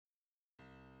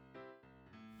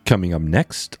Coming up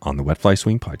next on the Wet Fly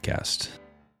Swing podcast.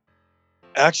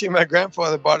 Actually, my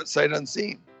grandfather bought it sight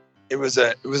unseen. It was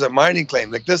a mining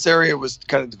claim. Like, this area was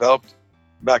kind of developed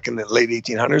back in the late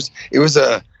 1800s. It was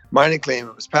a mining claim.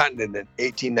 It was patented in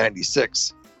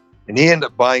 1896, and he ended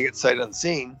up buying it sight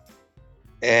unseen.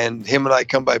 And him and I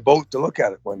come by boat to look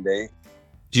at it one day.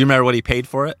 Do you remember what he paid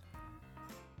for it?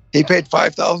 He paid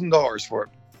 $5,000 for it.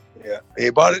 Yeah, he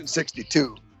bought it in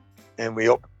 '62, and we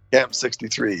opened camp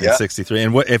 '63. Yeah, in '63.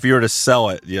 And if you were to sell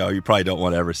it, you probably don't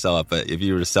want to ever sell it. But if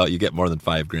you were to sell it, you get more than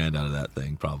 $5,000 out of that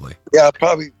thing, probably. Yeah,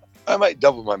 probably. I might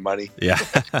double my money. Yeah.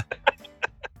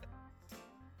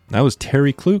 That was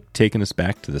Terry Kluke taking us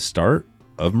back to the start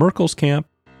of Merkel's camp.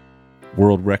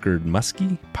 World record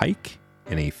muskie, pike,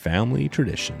 and a family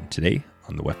tradition today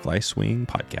on the Wet Fly Swing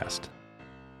podcast.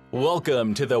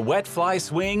 Welcome to the Wet Fly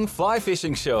Swing Fly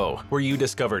Fishing Show, where you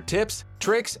discover tips,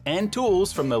 tricks, and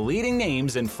tools from the leading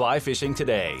names in fly fishing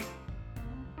today.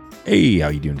 Hey, how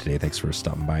you doing today? Thanks for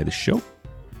stopping by the show.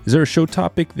 Is there a show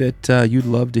topic that you'd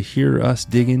love to hear us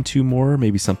dig into more?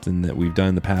 Maybe something that we've done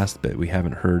in the past but we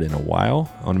haven't heard in a while?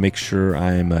 I want to make sure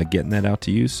I'm getting that out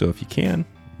to you, so if you can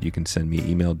send me an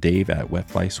email,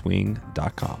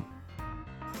 dave@wetflyswing.com.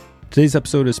 Today's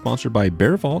episode is sponsored by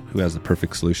Bear Vault, who has the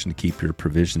perfect solution to keep your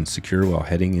provisions secure while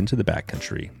heading into the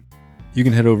backcountry. You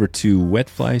can head over to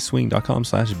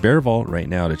wetflyswing.com/Bear Vault right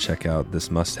now to check out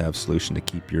this must-have solution to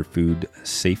keep your food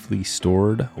safely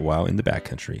stored while in the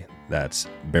backcountry. That's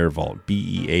Bear Vault,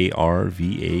 BEARVAULT.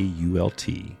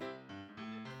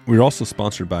 We're also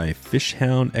sponsored by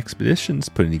Fishhound Expeditions,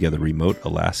 putting together remote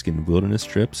Alaskan wilderness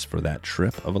trips for that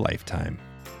trip of a lifetime.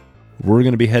 We're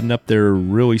going to be heading up there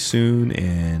really soon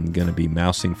and going to be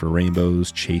mousing for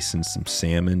rainbows, chasing some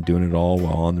salmon, doing it all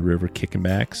while on the river kicking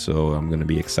back. So I'm going to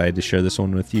be excited to share this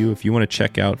one with you. If you want to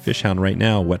check out Fishhound right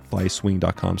now,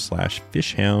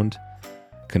 wetflyswing.com/fishhound.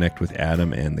 Connect with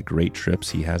Adam and the great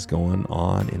trips he has going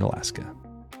on in Alaska.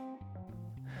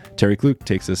 Terry Kluke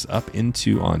takes us up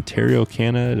into Ontario,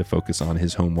 Canada to focus on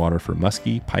his home water for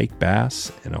muskie, pike,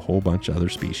 bass, and a whole bunch of other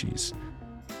species.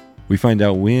 We find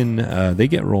out when they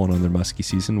get rolling on their muskie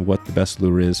season, what the best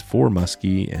lure is for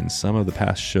muskie, and some of the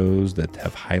past shows that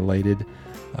have highlighted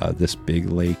this big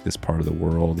lake, this part of the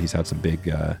world. He's had some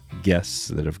big guests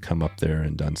that have come up there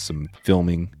and done some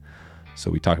filming.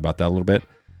 So we talk about that a little bit.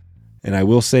 And I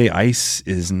will say ice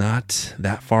is not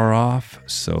that far off.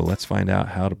 So let's find out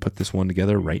how to put this one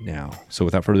together right now. So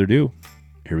without further ado,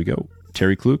 here we go.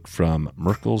 Terry Kluke from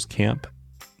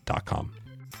merkelscamp.com.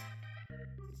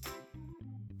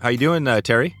 How you doing,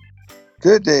 Terry?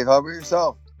 Good, Dave. How about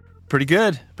yourself? Pretty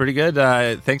good.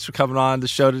 Thanks for coming on the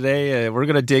show today. We're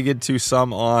going to dig into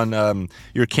some on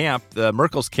your camp, the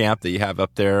Merkel's camp that you have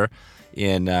up there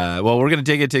in, we're going to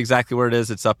dig into exactly where it is.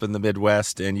 It's up in the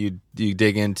Midwest, and you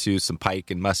dig into some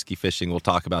pike and muskie fishing. We'll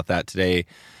talk about that today.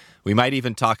 We might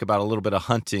even talk about a little bit of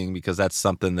hunting, because that's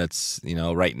something that's,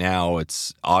 right now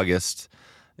it's August.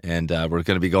 And we're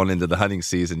going to be going into the hunting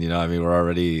season, we're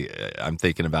already, I'm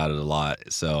thinking about it a lot.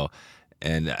 So,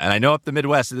 and I know up the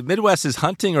Midwest is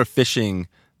hunting or fishing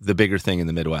the bigger thing in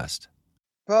the Midwest?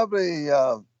 Probably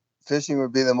fishing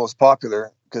would be the most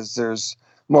popular, because there's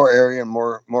more area and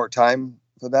more time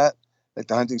for that. Like,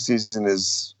 the hunting season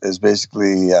is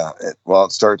basically, it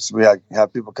starts, we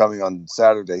have people coming on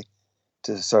Saturday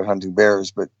to start hunting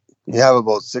bears, but you have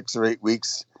about 6 or 8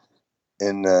 weeks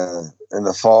in the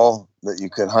fall that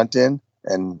you can hunt in,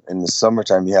 and in the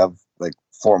summertime you have like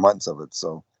 4 months of it.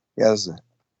 So yeah, there's a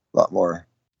lot more.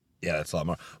 Yeah, that's a lot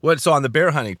more. So on the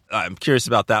bear hunting, I'm curious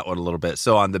about that one a little bit.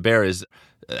 So on the bear,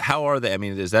 how are they? I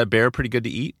mean, is that bear pretty good to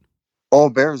eat? Oh,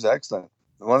 bear is excellent.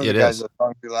 One of the guys I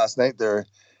talked to last night there,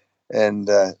 and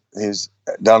he's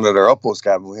down at our outpost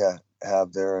cabin we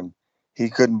have there, and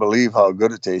he couldn't believe how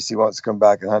good it tastes. He wants to come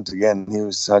back and hunt again. He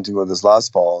was hunting with us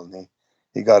last fall, and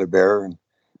he got a bear, and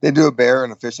they do a bear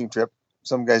and a fishing trip.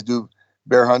 Some guys do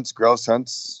bear hunts, grouse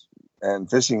hunts, and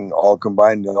fishing all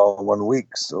combined in all 1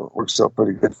 week. So it works out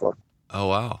pretty good for them. Oh,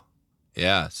 wow.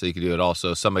 Yeah. So you could do it all.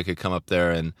 So somebody could come up there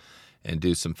and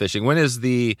do some fishing. When is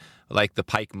the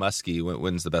pike muskie?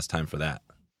 When's the best time for that?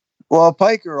 Well,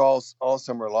 pike are all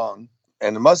summer long,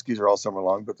 and the muskies are all summer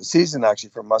long, but the season actually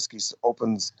for muskies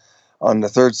opens on the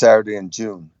third Saturday in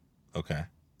June. Okay.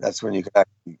 That's when you can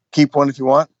actually keep one if you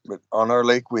want. But on our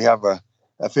lake, we have a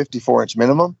 54-inch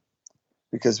minimum,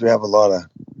 because we have a lot of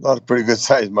pretty good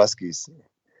sized muskies.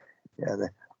 Yeah,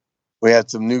 we had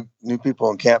some new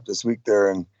people in camp this week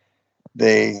there, and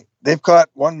they've caught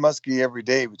one muskie every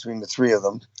day between the three of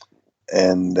them,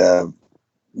 and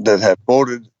that have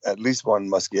boated at least one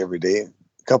muskie every day. A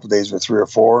couple of days with 3 or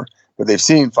 4, but they've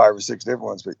seen 5 or 6 different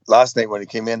ones. But last night when he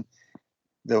came in,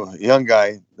 the young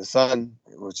guy, the son,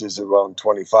 which is around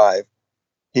 25,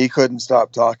 he couldn't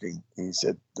stop talking. He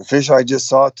said, "The fish I just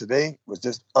saw today was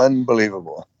just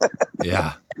unbelievable."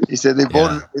 Yeah. He said they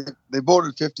Yeah.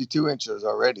 boated 52 inches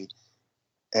already,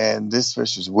 and this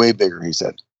fish is way bigger. He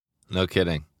said. No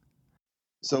kidding.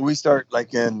 So we start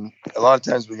a lot of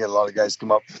times we get a lot of guys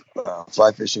come up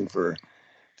fly fishing for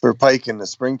pike in the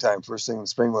springtime. First thing in the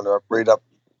spring when they're right up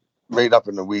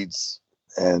in the weeds,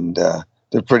 and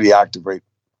they're pretty active right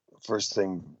first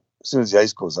thing as soon as the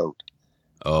ice goes out.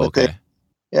 Oh, okay.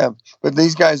 But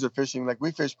these guys are fishing like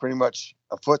we fish pretty much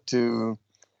a foot to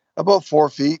about 4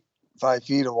 feet, 5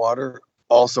 feet of water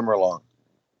all summer long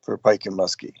for pike and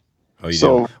muskie. Oh, you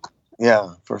So do?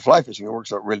 yeah, for fly fishing it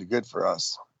works out really good for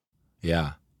us.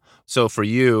 Yeah. So for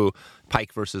you,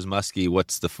 pike versus muskie,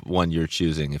 what's the one you're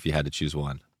choosing if you had to choose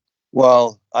one?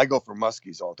 Well, I go for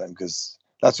muskies all the time because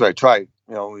that's what I try.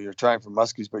 You're trying for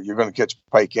muskies, but you're going to catch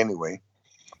pike anyway.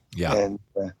 Yeah. And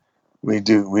we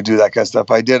do that kind of stuff.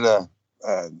 I did a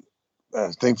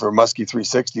thing for Musky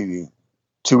 360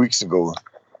 2 weeks ago.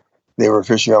 They were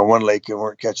fishing on one lake and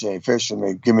weren't catching any fish, and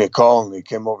they give me a call and they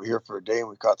came over here for a day and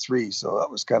we caught 3. So that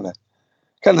was kind of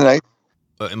nice.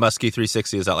 Musky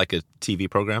 360, is that like a TV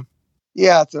program?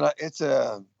 Yeah, it's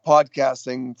a podcast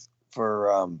thing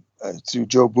for to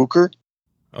Joe Booker.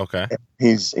 Okay.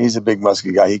 He's a big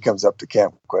musky guy. He comes up to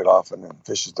camp quite often and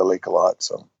fishes the lake a lot.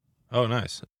 So. Oh,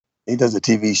 nice. He does a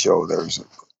TV show there.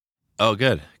 Oh,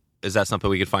 good. Is that something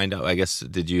we could find out? I guess,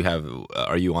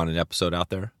 are you on an episode out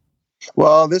there?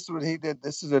 Well, this is what he did.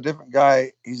 This is a different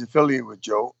guy. He's affiliated with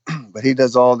Joe, but he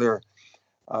does all their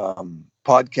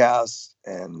podcasts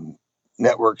and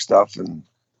network stuff and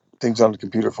things on the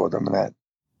computer for them and that.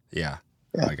 Yeah.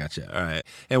 Oh, I gotcha. All right.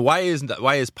 And why is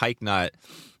pike not,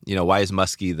 why is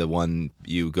muskie the one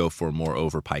you go for more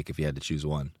over pike if you had to choose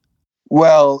one?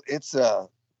 Well, it's a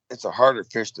harder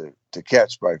fish to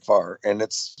catch by far, and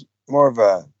it's more of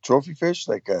a trophy fish,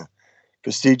 like a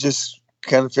prestigious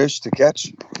kind of fish to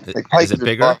catch. Like pike, is it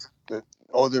bigger?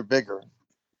 They're bigger.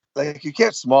 Like you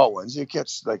catch small ones. You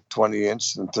catch like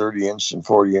 20-inch and 30-inch and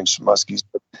 40-inch muskies.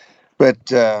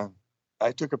 But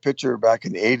I took a picture back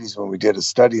in the 80s when we did a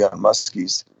study on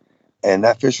muskies, and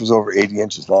that fish was over 80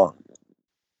 inches long.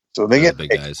 So they get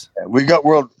big guys. We got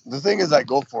the thing is I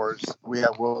go for is we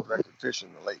have world record fish in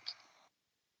the lake.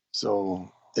 So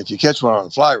if you catch one on a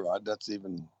fly rod, that's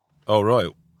even. Oh, Roy,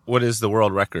 what is the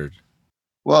world record?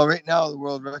 Well, right now the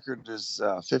world record is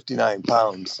 59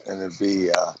 pounds, and it'd be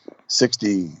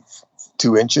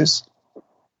 62 inches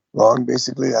long.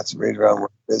 Basically, that's right around where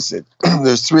it is.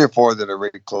 There's 3 or 4 that are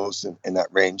really close in that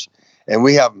range, and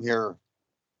we have them here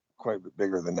quite a bit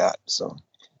bigger than that. So,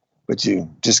 but you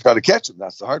just got to catch them.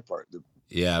 That's the hard part.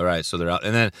 Yeah, right. So they're out.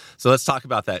 And then, so let's talk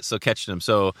about that. So catching them.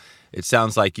 So it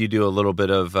sounds like you do a little bit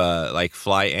of like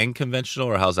fly and conventional,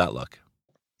 or how's that look?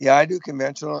 Yeah, I do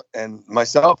conventional, and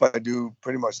myself, I do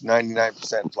pretty much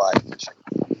 99% fly fishing.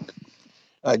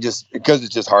 Because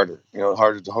it's just harder,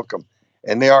 harder to hook them.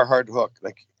 And they are hard to hook.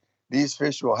 Like these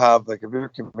fish will have, like if you're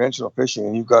conventional fishing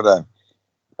and you've got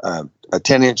a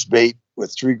 10-inch bait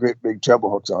with 3 great big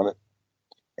treble hooks on it,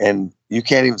 and you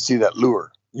can't even see that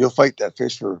lure. You'll fight that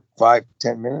fish for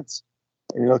 5-10 minutes,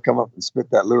 and it'll come up and spit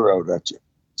that lure out at you.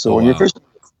 So when you fish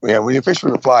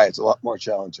for the fly, it's a lot more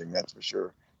challenging. That's for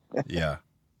sure. Yeah,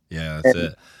 that's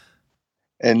it.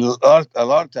 And a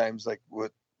lot of times, like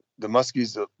with the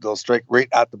muskies, they'll strike right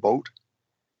at the boat,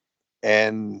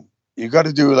 and you got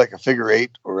to do like a figure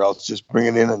 8, or else just bring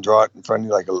it in and draw it in front of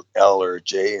you like a L or a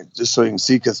J, and just so you can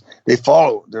see, because they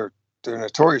follow. They're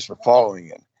notorious for following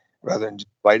in rather than just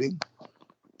biting.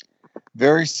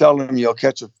 Very seldom you'll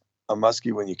catch a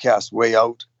muskie when you cast way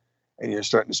out and you're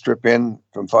starting to strip in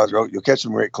from farther out. You'll catch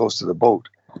them right close to the boat.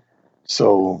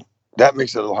 So that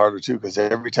makes it a little harder too, because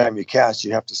every time you cast,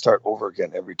 you have to start over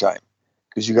again every time,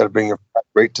 because you got to bring your fly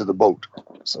right to the boat.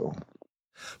 So,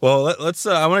 well, let's.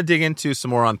 I want to dig into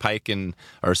some more on pike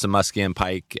or some muskie and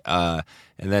pike, and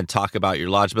then talk about your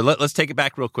lodge. But let's take it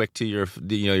back real quick to your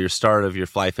start of your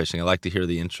fly fishing. I like to hear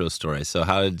the intro story. So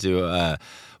how did you?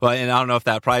 Well, and I don't know if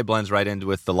that probably blends right into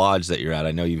with the lodge that you're at.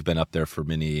 I know you've been up there for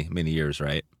many years,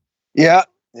 right? Yeah.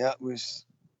 I was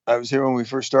here when we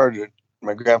first started.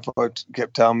 My grandpa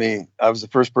kept telling me I was the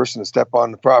first person to step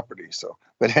on the property. So,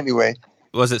 but anyway,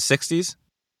 was it 60s?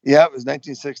 Yeah, it was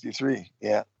 1963.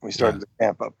 Yeah, we started the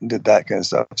camp up and did that kind of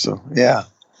stuff. So yeah,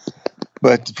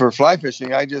 but for fly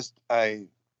fishing, I guided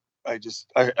a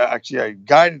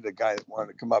guy that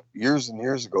wanted to come up years and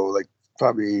years ago, like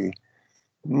probably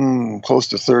close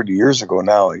to 30 years ago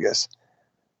now, I guess.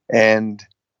 And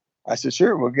I said,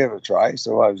 sure, we'll give it a try.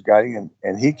 So I was guiding,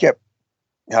 and he kept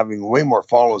having way more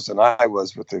follows than I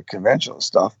was with the conventional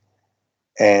stuff.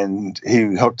 And he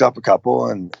hooked up a couple,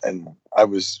 and I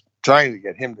was trying to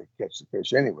get him to catch the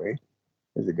fish anyway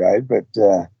as a guide, but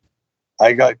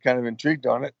I got kind of intrigued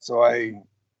on it. So I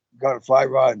got a fly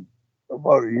rod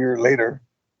about a year later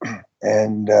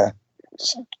and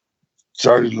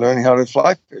started learning how to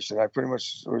fly fish. And I pretty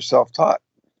much was self-taught,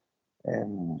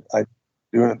 and I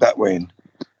doing it that way. And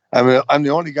I'm the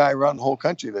only guy around the whole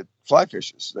country that fly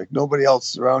fishes. Like, nobody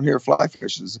else around here fly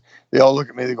fishes. They all look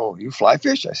at me, they go, "You fly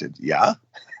fish?" I said, "Yeah."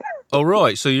 Oh,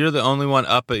 really? So you're the only one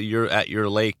up at your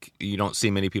lake. You don't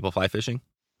see many people fly fishing?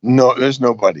 No, there's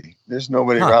nobody. There's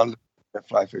nobody around that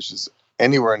fly fishes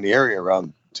anywhere in the area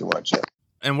around too much.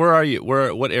 And where are you?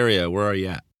 What area? Where are you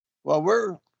at? Well,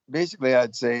 we're basically,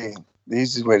 I'd say the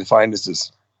easiest way to find us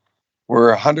is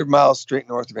we're 100 miles straight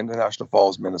north of International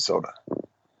Falls, Minnesota.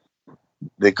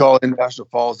 They call International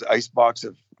Falls the icebox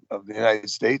of the United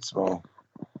States. Well,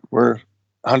 we're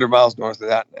 100 miles north of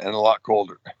that and a lot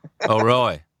colder. Oh,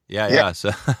 really? Yeah.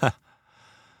 So,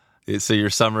 so your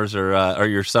summers are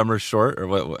your summers short, or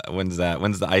when's that?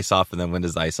 When's the ice off, and then when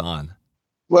does the ice on?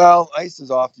 Well, ice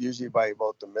is off usually by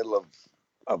about the middle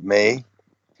of May,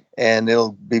 and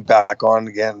it'll be back on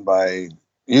again by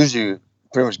usually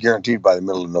pretty much guaranteed by the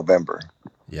middle of November.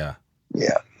 Yeah.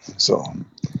 So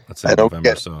that's in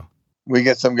November. So we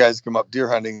get some guys come up deer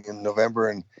hunting in November,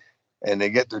 and they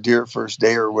get their deer first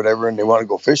day or whatever, and they want to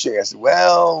go fishing. I said,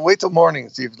 "Well, wait till morning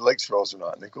and see if the lake's frozen or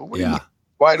not." And they go, "What do you mean?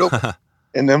 Wide open."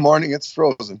 In the morning, it's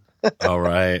frozen. All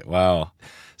right. Wow.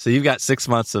 So you've got 6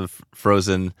 months of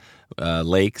frozen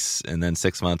lakes, and then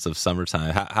 6 months of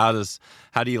summertime. How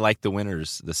do you like the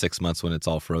winters, the 6 months when it's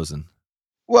all frozen?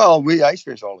 Well, we ice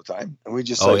fish all the time, and we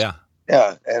just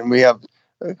and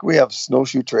we have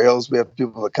snowshoe trails. We have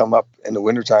people that come up in the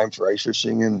wintertime for ice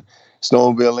fishing and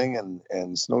snowmobiling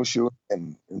and snowshoeing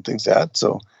and things like that.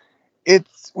 So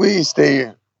we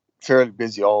stay fairly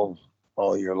busy all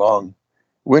year long.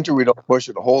 Winter, we don't push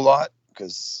it a whole lot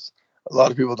because a lot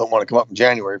of people don't want to come up in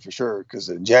January for sure, because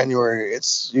in January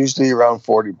it's usually around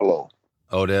 40 below.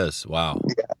 Oh, it is? Wow.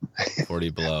 Yeah.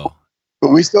 40 below. But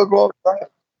we still go outside.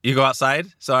 You go outside?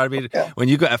 So I mean, when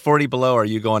you go at 40 below, are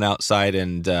you going outside,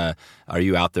 and are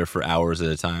you out there for hours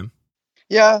at a time?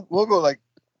 Yeah, we'll go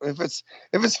if it's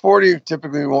 40,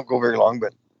 typically we won't go very long,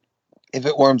 but if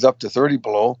it warms up to 30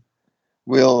 below,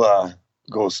 we'll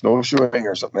go snowshoeing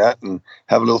or something like that, and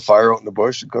have a little fire out in the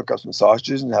bush and cook up some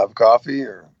sausages and have coffee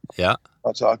or hot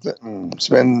chocolate, and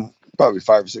spend probably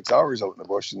 5 or 6 hours out in the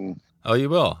bush. And oh, you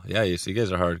will? Yeah, you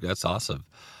guys are hard. That's awesome.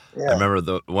 Yeah. I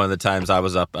remember one of the times I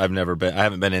was up. I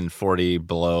haven't been in 40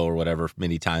 below or whatever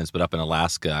many times, but up in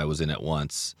Alaska, I was in it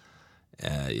once.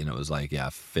 It was like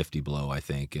 50 below, I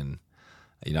think, and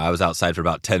I was outside for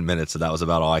about 10 minutes, and that was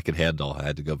about all I could handle. I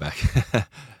had to go back.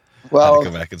 Well, I had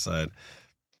to go back inside.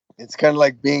 It's kind of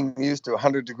like being used to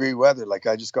 100-degree weather. Like,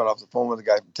 I just got off the phone with a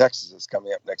guy from Texas that's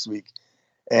coming up next week,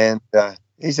 and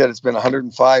he said it's been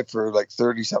 105 for like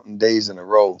 30-something days in a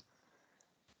row,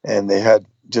 and they had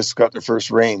just got their first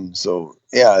rain. So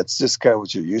it's just kind of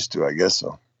what you're used to, I guess.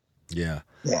 So yeah.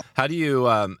 How do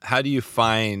you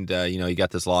find you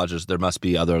got this lodges? There must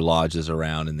be other lodges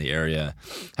around in the area.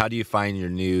 How do you find your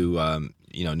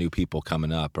new people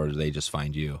coming up, or do they just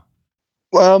find you?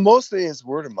 Well, mostly it's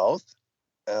word of mouth.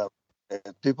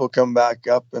 People come back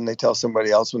up and they tell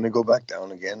somebody else when they go back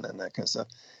down again, and that kind of stuff.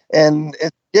 And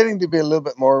it's getting to be a little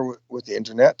bit more with the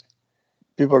internet.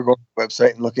 People are going to the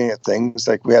website and looking at things.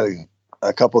 Like, we had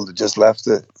a couple that just left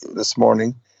this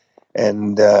morning,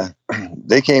 and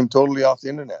they came totally off the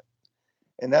internet.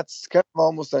 And that's kind of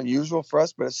almost unusual for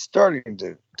us, but it's starting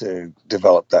to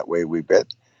develop that way a wee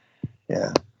bit.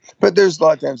 Yeah. But there's a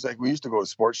lot of times, like, we used to go to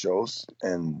sports shows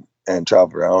and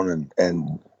travel around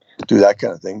and do that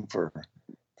kind of thing for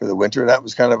the winter. That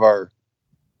was kind of our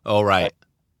kind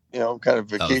of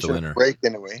vacation break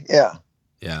anyway.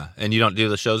 Yeah. And you don't do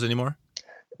the shows anymore?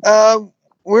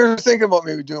 We're thinking about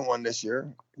maybe doing one this year.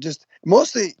 Just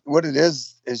mostly what it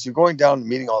is you're going down and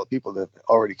meeting all the people that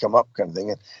already come up, kind of thing,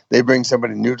 and they bring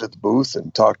somebody new to the booth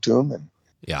and talk to them, and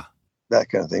that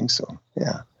kind of thing. So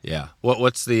yeah.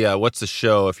 What's the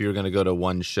show, if you're going to go to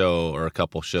one show or a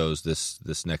couple shows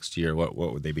this next year? What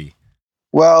would they be?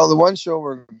 Well, the one show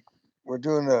we're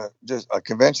doing just a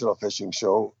conventional fishing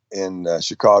show in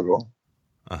Chicago.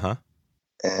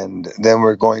 And then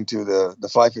we're going to the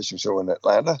fly fishing show in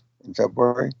Atlanta in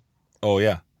February. Oh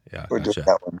yeah. We're doing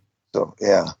that one. So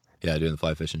yeah, doing the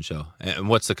fly fishing show. And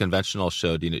what's the conventional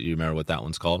show? Do you remember what that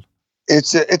one's called?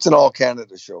 It's an all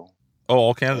Canada show. Oh,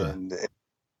 all Canada. And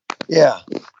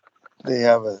they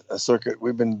have a circuit.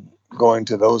 We've been going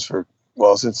to those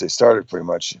since they started, pretty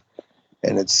much.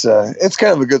 and it's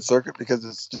kind of a good circuit because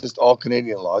it's just all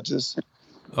Canadian lodges.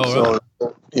 Oh,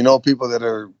 so people that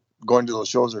are going to those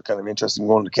shows are kind of interested in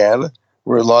going to Canada,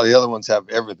 where a lot of the other ones have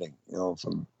everything,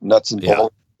 from nuts and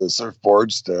bolts to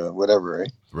surfboards to whatever.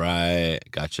 Right,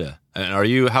 gotcha.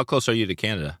 And how close are you to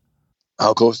Canada?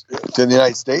 How close to the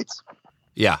United States?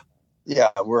 Yeah,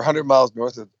 we're 100 miles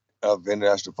north of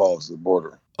International Falls, the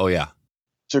border. Oh yeah,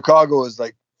 Chicago is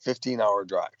like 15-hour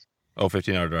drive. Oh,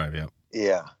 15-hour drive. Yeah.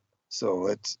 Yeah,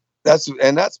 so that's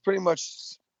pretty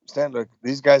much standard.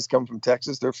 These guys come from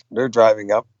Texas. They're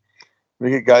driving up. We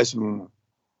get guys from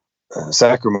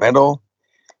Sacramento.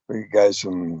 We get guys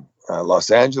from Los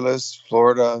Angeles,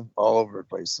 Florida, all over the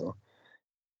place. So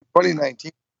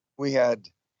 2019,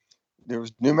 there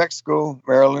was New Mexico,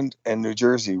 Maryland, and New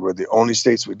Jersey were the only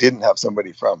states we didn't have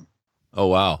somebody from. Oh,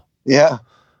 wow. Yeah.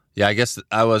 Yeah, I guess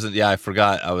I wasn't. Yeah, I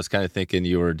forgot. I was kind of thinking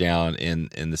you were down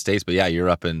in the States, but yeah, you're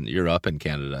up in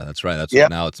Canada. That's right. That's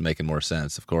now it's making more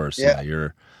sense. Of course. Yeah,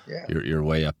 you're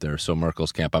way up there. So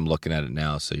Merkel's Camp, I'm looking at it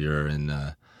now. So you're in.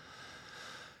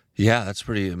 Yeah, that's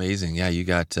pretty amazing. Yeah, you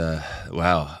got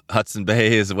wow. Hudson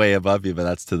Bay is way above you, but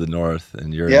that's to the north,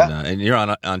 and you're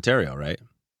on Ontario, right?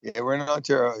 Yeah, we're in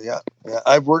Ontario. Yeah.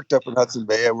 I've worked up in Hudson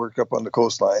Bay. I worked up on the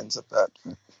coastlines up that.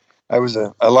 I was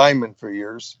a lineman for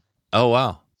years. Oh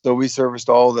wow. So we serviced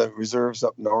all the reserves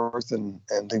up north and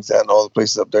things like that, and all the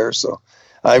places up there. So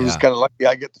I was kind of lucky.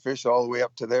 I get to fish all the way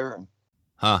up to there.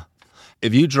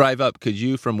 If you drive up, could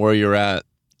you, from where you're at,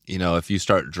 if you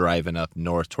start driving up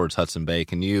north towards Hudson Bay,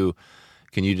 can you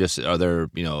just, are there,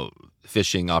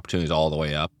 fishing opportunities all the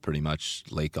way up, pretty much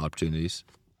lake opportunities?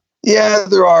 Yeah,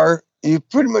 there are. You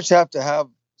pretty much have to have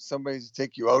somebody to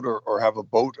take you out or have a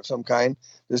boat of some kind.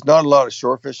 There's not a lot of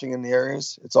shore fishing in the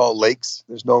areas. It's all lakes.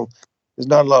 There's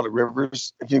not a lot of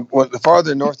rivers. The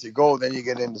farther north you go, then you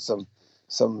get into some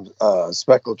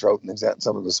speckled trout and things like that in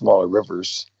some of the smaller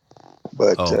rivers.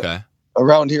 But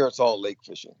around here, it's all lake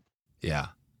fishing. Yeah,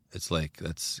 it's like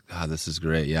this is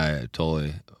great. Yeah,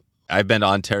 totally. I've been to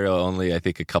Ontario only, I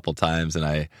think, a couple times, and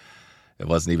it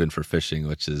wasn't even for fishing,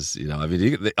 which is,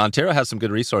 Ontario has some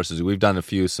good resources. We've done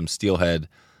some steelhead.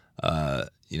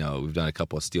 We've done a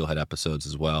couple of steelhead episodes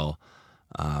as well.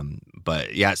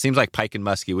 But yeah, it seems like pike and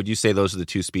muskie. Would you say those are the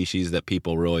two species that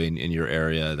people really in your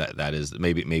area that is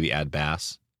maybe add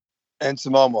bass? And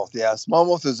smallmouth, yeah.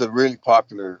 Smallmouth is a really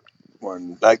popular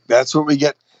one. Like that's what we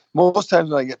get most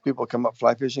times when I get people come up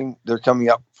fly fishing. They're coming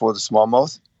up for the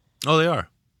smallmouth. Oh, they are.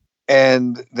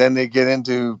 And then they get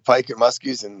into pike and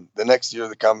muskies, and the next year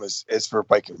they come is for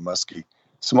pike and muskie.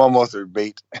 Smallmouth are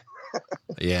bait.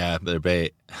 Yeah, they're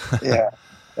bait. Yeah.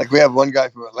 Like we have one guy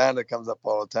from Atlanta comes up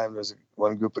all the time. There's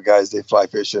one group of guys, they fly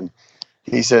fish, and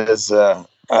he says,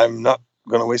 I'm not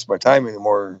going to waste my time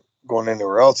anymore going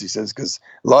anywhere else. He says, because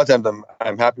a lot of times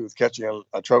I'm happy with catching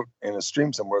a trout in a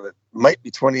stream somewhere that might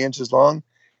be 20 inches long.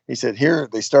 He said, here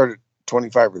they start at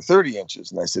 25 or 30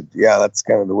 inches. And I said, yeah, that's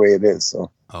kind of the way it is.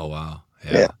 So. Oh, wow.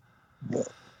 Yeah.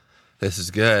 This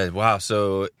is good. Wow.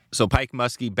 So pike,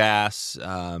 muskie, bass,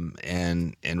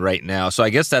 and right now. So I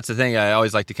guess that's the thing. I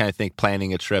always like to kind of think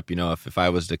planning a trip, if I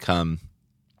was to come,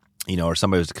 or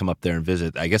somebody was to come up there and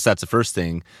visit, I guess that's the first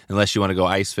thing. Unless you want to go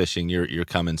ice fishing, you're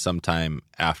coming sometime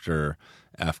after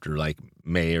like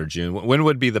May or June. When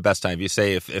would be the best time? If you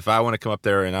say, if I want to come up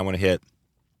there and I want to hit,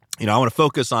 I want to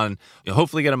focus on,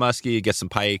 hopefully get a muskie, get some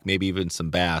pike, maybe even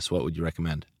some bass, what would you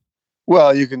recommend?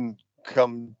 Well, you can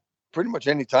come pretty much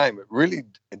any time.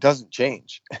 It doesn't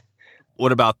change.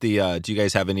 What about do you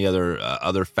guys have any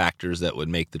other factors that would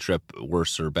make the trip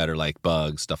worse or better, like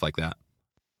bugs, stuff like that?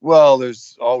 Well,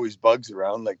 there's always bugs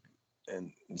around,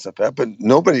 and stuff like that, but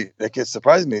nobody, it's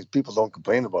surprisingly, people don't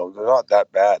complain about it. They're not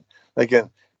that bad.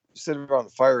 Sit around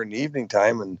the fire in the evening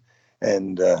time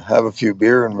and have a few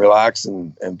beer and relax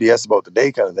and BS about the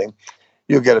day kind of thing.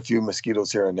 You'll get a few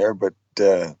mosquitoes here and there, but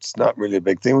it's not really a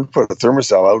big thing. We put a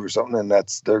thermocell out or something, and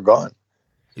they're gone.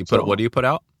 What do you put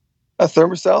out? A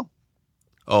thermocell.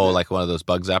 Oh, like one of those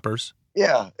bug zappers?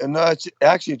 Yeah, and it's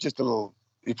actually just a little.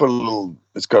 You put a little.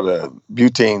 It's got a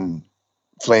butane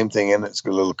flame thing in it. It's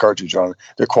got a little cartridge on it.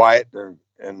 They're quiet.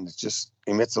 And it just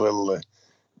emits a little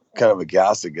kind of a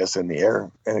gas, I guess, in the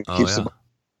air, and it keeps them.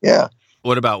 Yeah.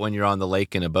 What about when you're on the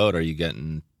lake in a boat? Are you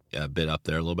getting bit up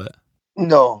there a little bit?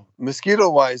 No, mosquito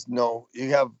wise, no.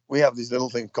 We have these little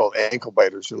things called ankle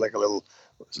biters. They're like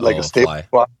a stable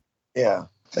fly. Yeah,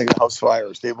 like a house fly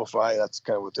or a stable fly. That's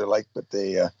kind of what they're like. But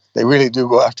they really do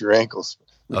go after your ankles.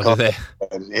 Oh, do they?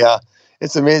 Yeah,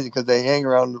 it's amazing because they hang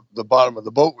around the bottom of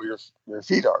the boat where your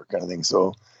feet are, kind of thing.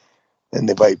 So, and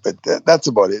they bite. But that's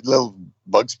about it. Little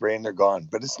bug spray and they're gone.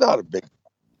 But it's not a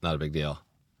big deal.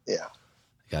 Yeah.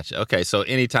 Gotcha. Okay, so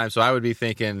anytime. So I would be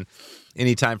thinking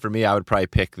anytime for me, I would probably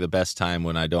pick the best time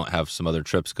when I don't have some other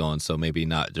trips going. So maybe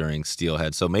not during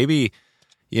steelhead. So maybe,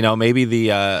 maybe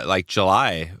the like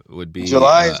July would be.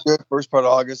 July is good, first part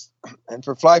of August. And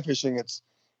for fly fishing, it's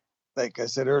like I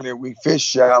said earlier, we fish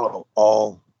shallow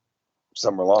all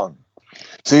summer long.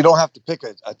 So you don't have to pick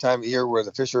a time of year where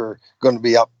the fish are going to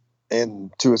be up in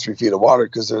 2 or 3 feet of water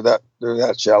because they're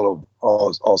that shallow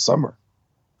all summer.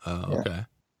 Oh, okay.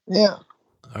 Yeah.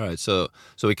 All right. So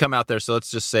we come out there. So let's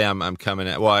just say I'm coming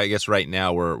at. Well, I guess right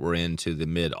now we're into the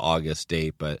mid-August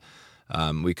date, but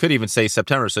we could even say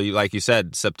September. So like you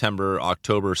said, September,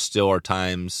 October still are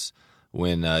times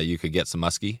when you could get some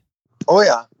muskie. Oh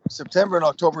yeah, September and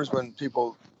October is when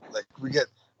people we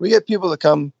get people that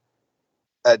come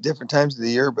at different times of the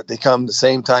year, but they come the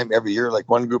same time every year. Like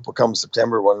one group will come in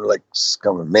September, one will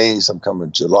come in May, some come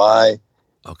in July.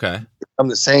 Okay. They come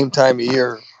the same time of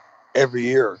year every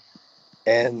year,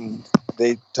 and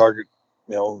they target,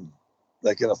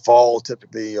 like in the fall,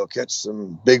 typically you'll catch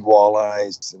some big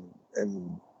walleyes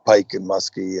and pike and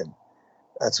musky, and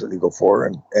that's what they go for.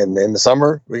 And in the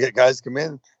summer, we get guys come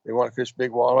in, they want to fish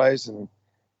big walleyes and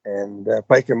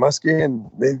pike and musky, and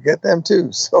they get them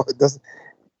too. So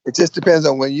it just depends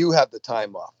on when you have the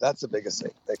time off. That's the biggest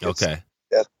thing. Okay.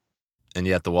 Yeah. And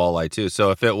you have the walleye too. So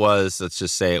if it was, let's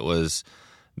just say it was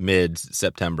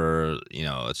mid-September,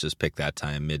 let's just pick that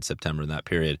time, mid-September in that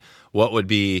period. What would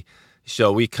be,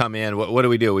 so we come in, what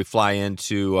do? We fly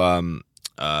into,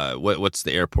 what's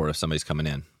the airport if somebody's coming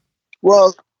in?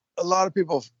 Well, a lot of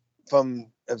people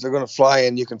if they're going to fly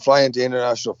in, you can fly into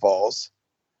International Falls,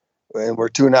 and we're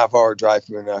 2.5 hour drive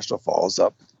from International Falls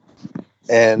up.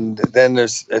 And then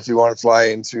if you want to fly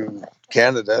into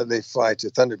Canada, they fly to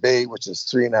Thunder Bay, which is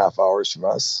 3.5 hours from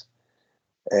us,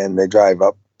 and they drive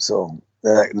up. So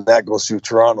that goes through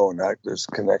Toronto, and there's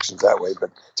connections that way.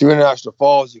 But through International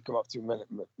Falls, you come up through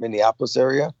Minneapolis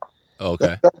area.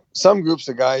 Okay. Some groups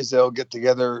of guys, they'll get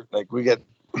together. Like we get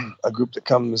a group that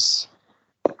comes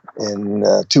in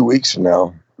 2 weeks from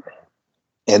now,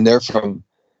 and they're from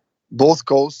both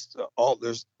coasts.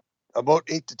 There's about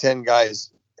 8 to 10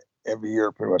 guys every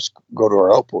year pretty much go to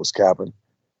our outpost cabin,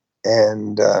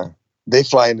 and they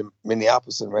fly into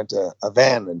Minneapolis and rent a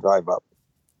van and drive up.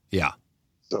 Yeah.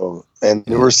 So, and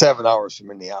we're 7 hours from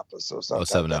Minneapolis, so it's not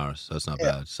 7 hours. So it's not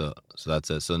bad. So that's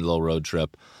it. So a little road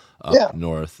trip up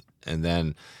north,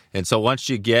 and so once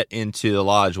you get into the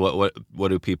lodge, what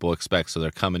do people expect? So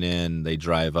they're coming in, they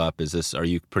drive up. Are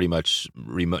you pretty much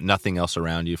remote? Nothing else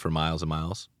around you for miles and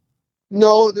miles?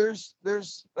 No, there's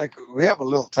like we have a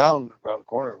little town around the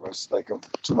corner of us, like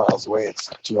 2 miles away. It's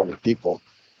 200 people,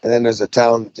 and then there's a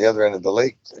town at the other end of the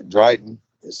lake. Dryden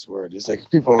is where it is. Like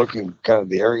people are looking kind of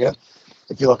the area.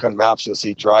 If you look on maps, you'll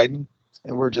see Dryden,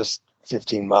 and we're just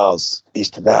 15 miles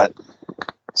east of that.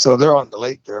 So they're on the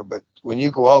lake there. But when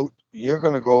you go out, you're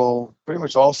going to go pretty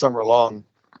much all summer long.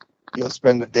 You'll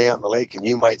spend the day on the lake, and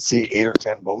you might see 8 or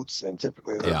 10 boats, and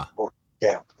typically they're boat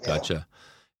camp. Gotcha.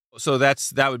 So that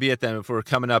would be it then. If we're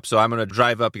coming up, so I'm going to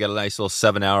drive up. You got a nice little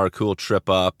 7 hour cool trip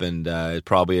up, and it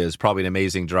probably is an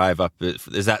amazing drive up.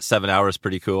 Is that 7 hours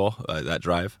pretty cool? That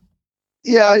drive?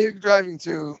 Yeah, you're driving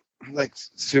through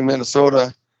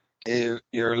Minnesota.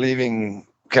 You're leaving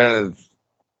you're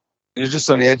just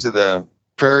on the edge of the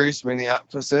prairies,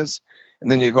 Minneapolis is, and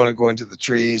then you're going to go into the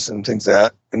trees and things like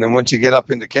that. And then once you get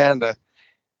up into Canada,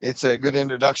 it's a good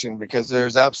introduction because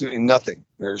there's absolutely nothing.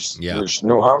 There's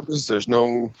no houses. There's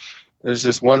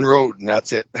just one road, and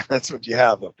that's it. That's what you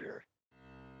have up here.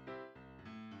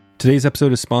 Today's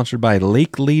episode is sponsored by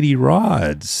Lake Lady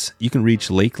Rods. You can reach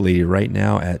Lake Lady right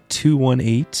now at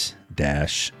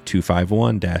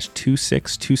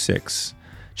 218-251-2626.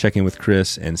 Check in with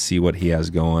Chris and see what he has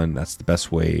going. That's the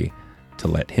best way to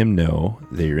let him know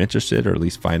that you're interested, or at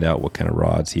least find out what kind of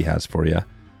rods he has for you.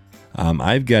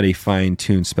 I've got a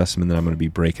fine-tuned specimen that I'm going to be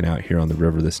breaking out here on the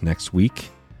river this next week.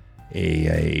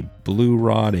 A blue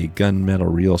rod, a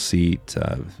gunmetal reel seat,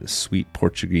 a sweet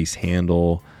Portuguese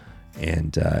handle,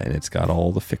 and it's got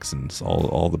all the fixins,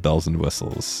 all the bells and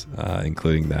whistles,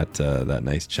 including that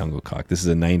nice jungle cock. This is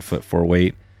a 9-foot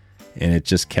 4-weight, and it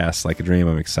just casts like a dream.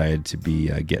 I'm excited to be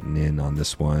getting in on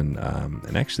this one,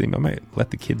 and actually I might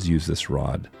let the kids use this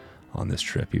rod on this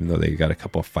trip, even though they got a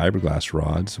couple of fiberglass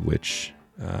rods, which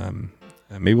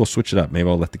maybe we'll switch it up. Maybe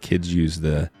I'll let the kids use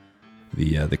the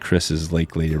Chris's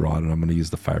Lake Lady rod, and I'm going to use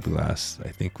the fiberglass.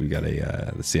 I think we got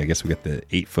let's see, I guess we got the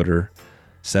 8-footer,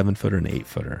 7-footer, and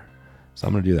 8-footer. So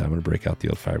I'm going to do that. I'm going to break out the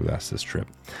old fiberglass this trip.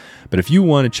 But if you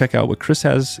want to check out what Chris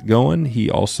has going,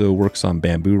 he also works on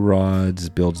bamboo rods,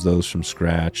 builds those from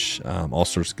scratch, all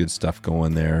sorts of good stuff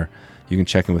going there. you can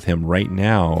check in with him right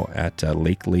now at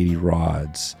Lake Lady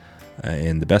Rods.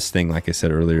 And the best thing, like I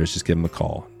said earlier, is just give him a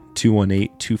call,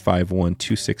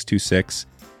 218-251-2626.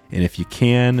 And if you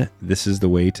can, this is the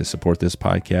way to support this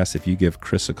podcast. If you give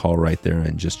Chris a call right there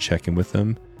and just check in with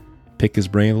him, pick his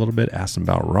brain a little bit, ask him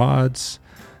about rods,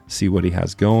 see what he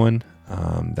has going.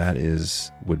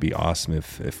 Would be awesome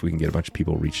if we can get a bunch of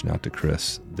people reaching out to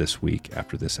Chris this week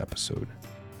after this episode.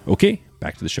 Okay,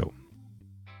 back to the show.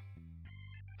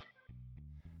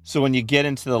 So when you get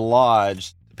into the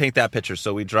lodge, paint that picture.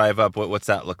 So we drive up. What's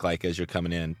that look like as you're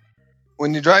coming in?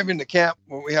 When you drive into camp,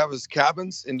 what we have is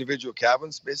cabins, individual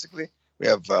cabins, basically. We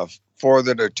have 4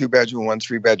 that are 2-bedroom, 1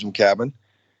 3-bedroom cabin.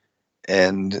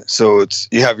 And so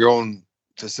you have your own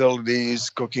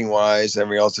facilities, cooking-wise,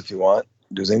 everything else if you want,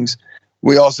 do things.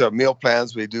 We also have meal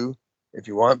plans we do if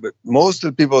you want, but most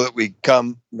of the people that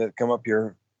come up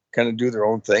here kind of do their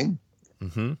own thing.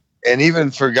 Mm-hmm. And even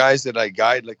for guys that I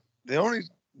guide, like the only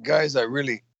guys I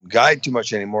really guide too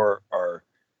much anymore are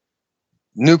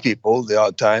new people the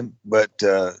odd time, but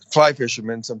fly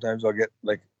fishermen, sometimes I'll get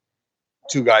like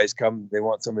 2 guys come, they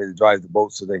want somebody to drive the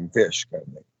boat so they can fish kind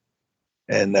of thing.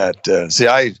 And that,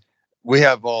 we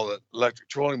have all the electric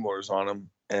trolling motors on them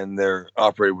and they're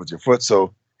operated with your foot.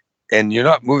 So, and you're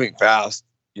not moving fast.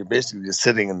 You're basically just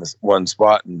sitting in this one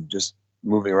spot and just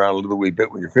moving around a little wee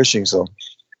bit when you're fishing. So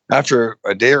after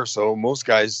a day or so, most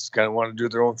guys kind of want to do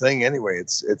their own thing anyway.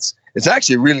 It's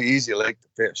actually really easy to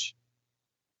fish.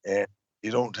 And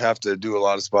you don't have to do a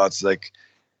lot of spots. Like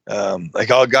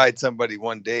I'll guide somebody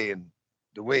one day, and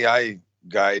the way I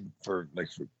guide for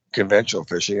conventional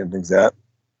fishing and things like that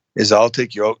is I'll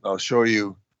take you out and I'll show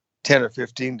you 10 or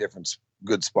 15 different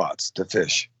good spots to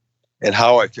fish and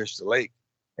how I fish the lake.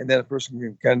 And then a person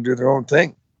can kind of do their own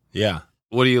thing. Yeah.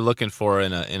 What are you looking for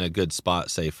in a good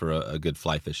spot, say for a good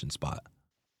fly fishing spot?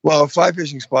 Well, a fly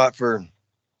fishing spot for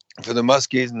the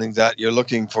muskies and things like that, you're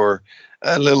looking for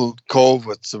a little cove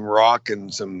with some rock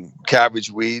and some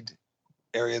cabbage weed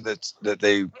area that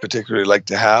they particularly like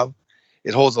to have.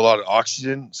 It holds a lot of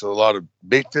oxygen, so a lot of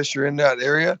bait fish are in that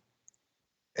area.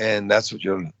 And that's what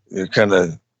you're kind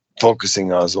of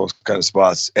focusing on, is those kind of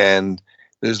spots. And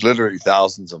there's literally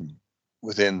thousands of them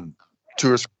within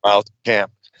 2 or 3 miles of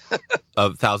camp.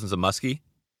 Of thousands of muskie?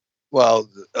 Well,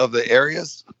 of the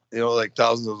areas,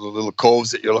 thousands of the little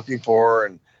coves that you're looking for.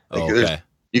 And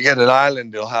you get an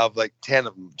island, you'll have 10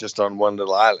 of them just on one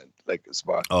little island, like a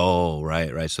spot. Oh,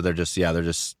 right. So they're just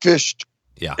fished.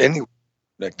 Yeah. Anyway,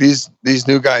 these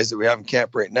new guys that we have in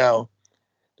camp right now,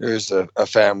 there's a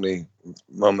family,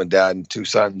 mom and dad and 2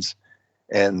 sons.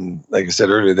 And like I said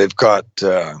earlier, they've caught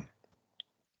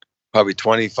probably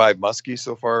 25 muskies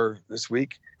so far this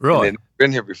week. Really? And they've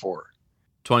been here before.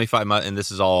 25, and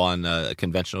this is all on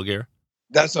conventional gear?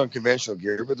 That's on conventional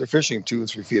gear, but they're fishing 2 or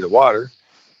 3 feet of water.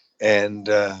 And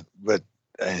but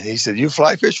he said, "You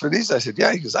fly fish for these?" I said,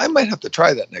 "Yeah." He goes, "I might have to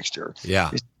try that next year."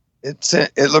 Yeah.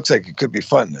 It looks like it could be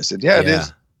fun. I said, "Yeah, it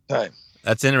is." Time.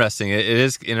 That's interesting. It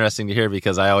is interesting to hear,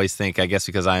 because I always think, I guess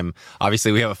because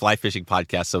obviously we have a fly fishing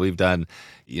podcast, so we've done,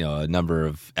 a number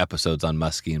of episodes on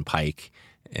muskie and pike,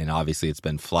 and obviously it's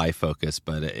been fly focused,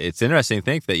 but it's interesting to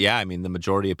think that, the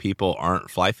majority of people aren't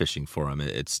fly fishing for them.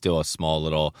 It's still a small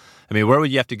little, where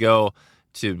would you have to go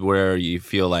to where you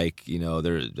feel like,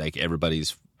 they're like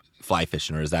everybody's fly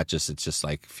fishing, or is that it's just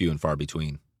few and far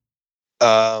between?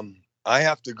 I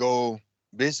have to go.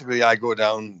 Basically, I go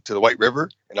down to the White River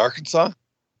in Arkansas,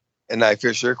 and I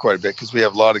fish there quite a bit because we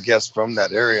have a lot of guests from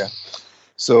that area.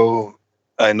 So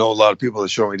I know a lot of people that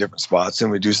show me different spots,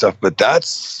 and we do stuff. But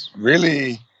that's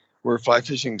really where fly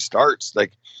fishing starts.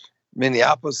 Like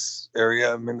Minneapolis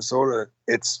area, Minnesota,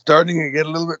 it's starting to get a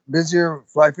little bit busier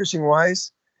fly fishing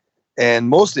wise. And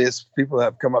mostly it's people that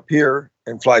have come up here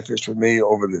and fly fished with me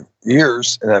over the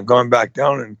years, and I've gone back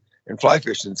down and fly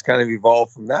fished. And it's kind of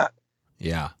evolved from that.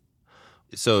 Yeah.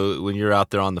 So when you're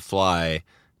out there on the fly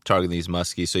targeting these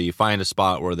muskies, so you find a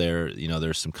spot where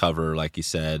there's some cover, like you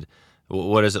said.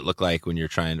 What does it look like when you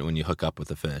hook up with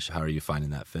a fish? How are you finding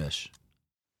that fish?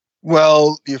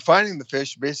 Well, you're finding the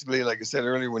fish basically, like I said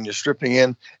earlier, when you're stripping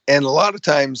in. And a lot of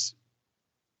times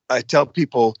I tell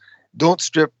people, don't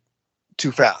strip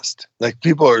too fast. Like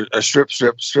people are strip,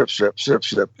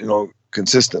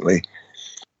 consistently.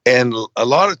 And a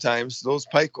lot of times those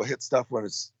pike will hit stuff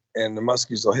and the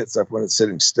muskies will hit stuff when it's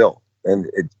sitting still. And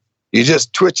you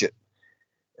just twitch it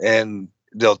and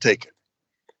they'll take it.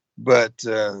 But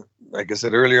like I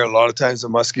said earlier, a lot of times the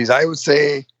muskies, I would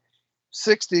say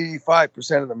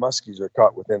 65% of the muskies are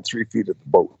caught within 3 feet of the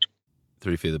boat.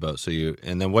 3 feet of the boat.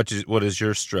 And then what does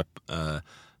your strip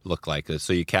look like?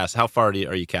 So you cast, how far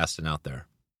are you casting out there?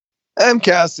 I'm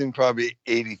casting probably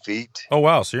 80 feet. Oh,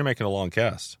 wow. So you're making a long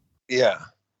cast. Yeah.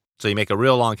 So you make a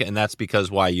real long cast, and that's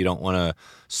because why? You don't want to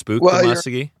spook Well, the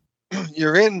muskie?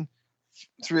 You're in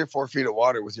 3 or 4 feet of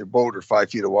water with your boat, or 5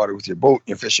 feet of water with your boat.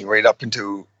 You're fishing right up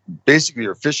into, basically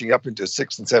you're fishing up into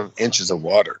 6 and 7 inches of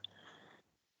water.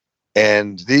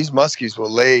 And these muskies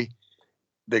will lay,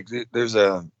 there's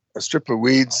a strip of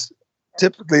weeds,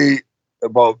 typically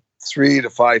about 3 to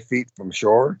 5 feet from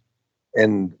shore.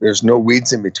 And there's no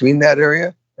weeds in between that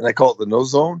area. And I call it the no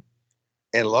zone.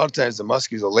 And a lot of times the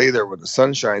muskies will lay there where the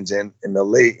sun shines in, and they'll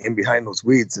lay in behind those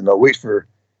weeds, and they'll wait for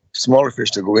smaller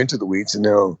fish to go into the weeds, and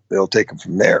they'll take them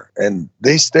from there. And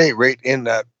they stay right in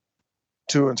that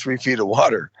 2 and 3 feet of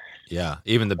water. Yeah,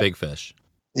 even the big fish.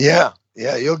 Yeah.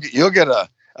 You'll get a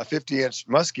 50-inch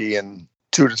muskie in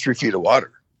 2 to 3 feet of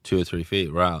water. 2 or 3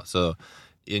 feet. Wow. So,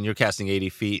 and you're casting 80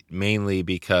 feet mainly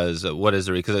because what is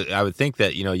the? Because I would think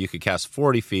that you could cast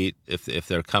 40 feet if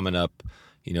they're coming up,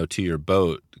 to your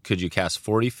boat. Could you cast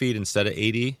 40 feet instead of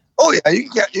 80? Oh yeah, you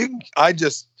can. I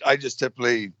just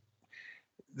typically.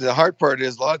 The hard part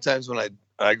is a lot of times when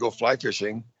I go fly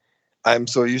fishing, I'm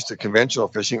so used to conventional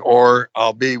fishing, or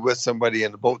I'll be with somebody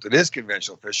in the boat that is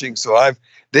conventional fishing. So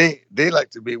they like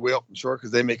to be way up from shore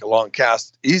because they make a long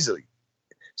cast easily.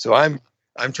 So I'm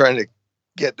trying to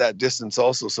get that distance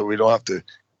also, so we don't have to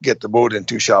get the boat in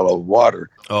too shallow water.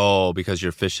 Oh, because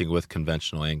you're fishing with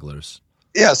conventional anglers.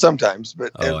 Yeah, sometimes.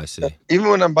 But I see. Even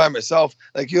when I'm by myself,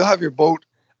 like you'll have your boat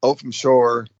out from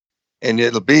shore, and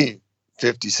it'll be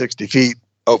 50, 60 feet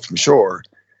out from shore.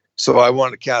 So I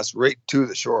want to cast right to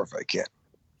the shore if I can.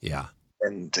 Yeah.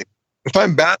 And if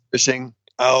I'm bass fishing,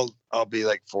 I'll be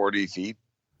like 40 feet.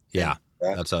 Yeah.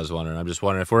 That's what I was wondering. I'm just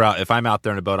wondering if I'm out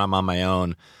there in a boat, I'm on my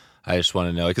own. I just want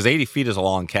to know, because 80 feet is a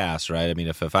long cast, right? I mean,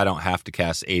 if I don't have to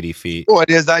cast 80 feet. Oh, it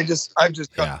is. I've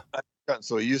gotten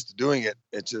so used to doing it.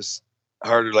 It's just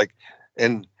harder.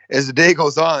 And as the day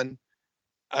goes on,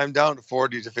 I'm down to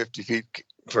 40 to 50 feet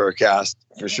for a cast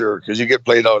for sure, because you get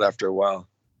played out after a while.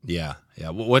 Yeah.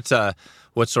 What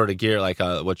sort of gear? Like,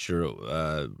 what's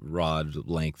your rod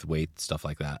length, weight, stuff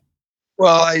like that?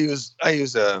 Well, I use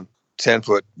a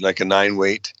 10-foot, like a 9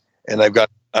 weight, and I've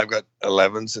got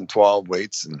 11s and 12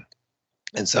 weights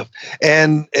and stuff.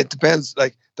 And it depends.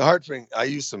 Like the hard thing, I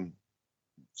use some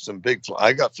big.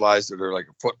 I got flies that are like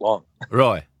a foot long.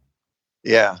 Really?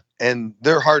 Yeah, and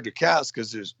they're hard to cast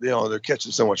because they're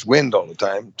catching so much wind all the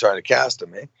time trying to cast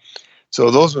them. So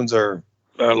those ones are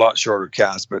a lot shorter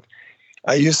cast. But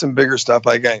I use some bigger stuff.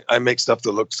 I make stuff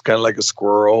that looks kind of like a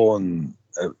squirrel and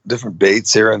different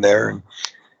baits here and there,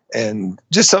 and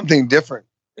just something different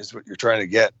is what you're trying to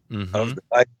get. Mm-hmm.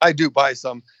 I do buy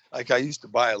some. Like I used to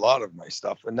buy a lot of my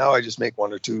stuff, and now I just make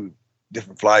 1 or 2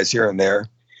 different flies here and there.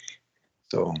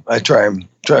 So I try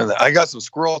that. I got some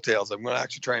squirrel tails. I'm going to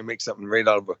actually try and make something right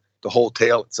out of the whole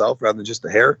tail itself rather than just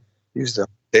the hair. Use the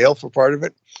tail for part of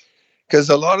it, because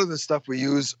a lot of the stuff we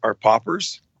use are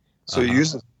poppers. So you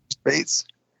use baits,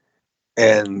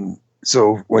 and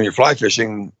so when you're fly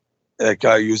fishing, like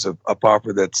I use a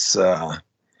popper that's I'd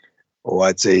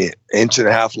say 1.5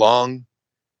 inches long.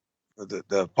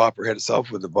 The popper head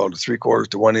itself with about a 3/4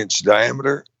 to 1 inch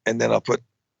diameter, and then I'll put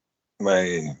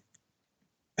my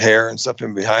hair and stuff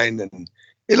in behind, and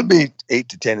it'll be 8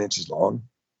 to 10 inches long,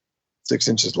 6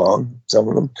 inches long. Some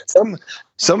of them,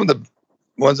 some of the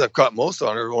ones I've caught most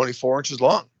on are only 4 inches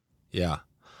long. Yeah.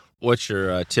 What's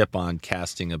your tip on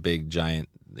casting a big giant,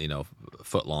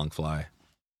 foot long fly?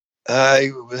 I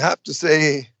would have to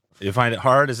say, You find it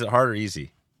hard? Is it hard or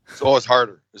easy? it's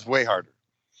harder. It's way harder.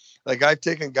 Like I've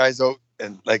taken guys out,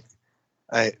 and like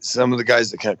some of the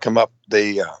guys that can't come up,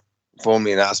 they phone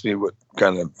me and ask me what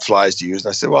kind of flies to use.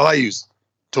 And I said, well, I use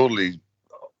totally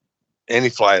any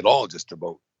fly at all, just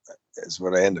about is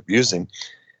what I end up using.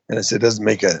 And I said, it doesn't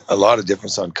make a lot of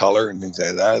difference on color and things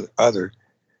like that either.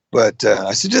 But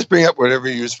I said, just bring up whatever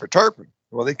you use for tarpon.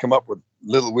 Well, they come up with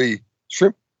little wee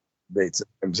shrimp baits.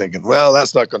 I'm thinking, well,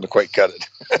 that's not going to quite cut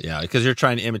it. Yeah, because you're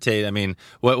trying to imitate. I mean,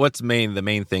 what's the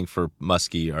main thing for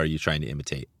muskie are you trying to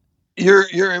imitate?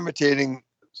 You're imitating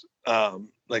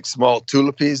like small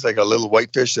tulipies, like a little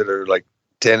whitefish that are like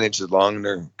 10 inches long, and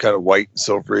they're kind of white and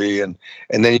silvery. And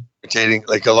then you're imitating,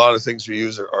 like a lot of things we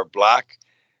use are black.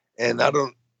 And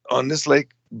on this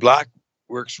lake, black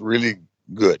works really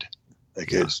good.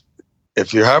 Like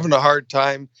if you're having a hard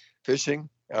time fishing,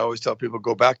 I always tell people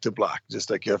go back to black. Just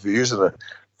like if you're using a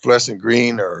fluorescent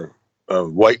green or a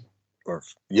white or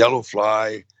yellow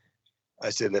fly, I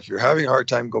said, if you're having a hard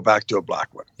time, go back to a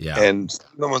black one. Yeah. And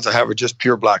the ones I have are just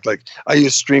pure black. Like I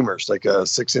use streamers, like a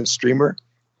 6-inch streamer,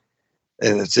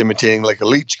 and it's imitating like a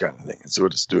leech kind of thing. That's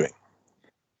what it's doing.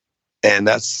 And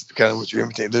that's kind of what you're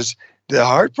imitating. The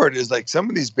hard part is like some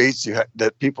of these baits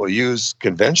that people use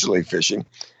conventionally fishing,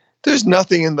 there's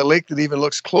nothing in the lake that even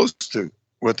looks close to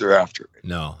what they're after.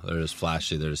 No, they're just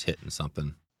flashy. They're just hitting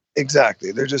something.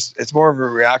 Exactly. It's more of a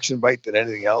reaction bite than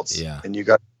anything else. Yeah. And you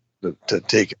got to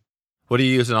take it. What are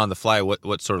you using on the fly?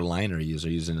 What sort of line are you using?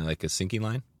 Are you using like a sinking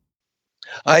line?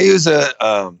 I use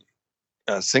a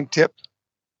sink tip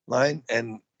line,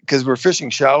 and because we're fishing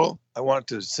shallow, I want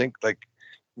it to sink like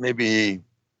maybe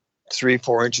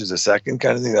 3-4 inches a second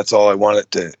kind of thing. That's all I want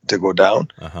it to go down.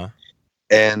 Uh-huh.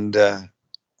 And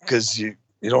because you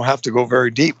don't have to go very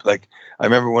deep. Like I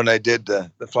remember when I did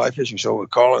the fly fishing show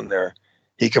with Colin there,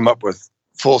 he come up with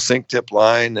full sink tip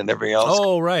line and everything else.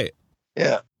 Oh, right.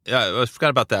 Yeah. Yeah, I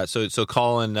forgot about that. So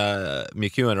Colin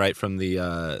McEwen, right, from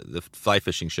the fly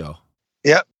fishing show.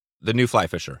 Yep. The new fly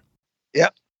fisher.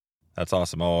 Yep. That's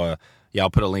awesome. Oh, yeah, I'll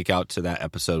put a link out to that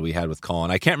episode we had with Colin.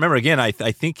 I can't remember again. I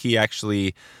think he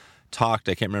actually talked.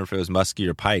 I can't remember if it was Musky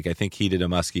or Pike. I think he did a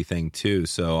Musky thing too.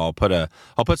 So I'll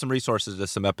put some resources to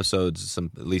some episodes,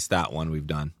 at least that one we've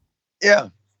done. Yeah.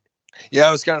 Yeah,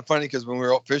 it was kind of funny because when we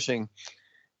were out fishing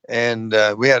and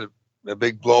we had a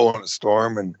big blow on a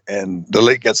storm and the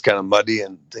lake gets kind of muddy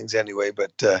and things anyway.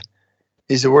 But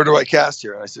he said, "Where do I cast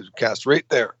here?" And I said, "Cast right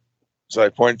there." So I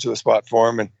pointed to a spot for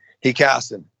him and he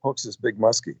cast and hooks this big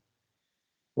muskie.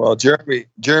 Well, Jeremy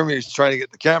is trying to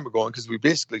get the camera going because we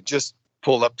basically just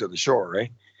pulled up to the shore,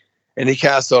 right? And he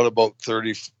casts out about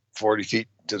 30, 40 feet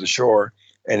to the shore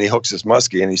and he hooks this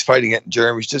muskie and he's fighting it. And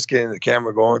Jeremy's just getting the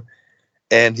camera going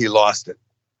and he lost it.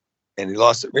 And he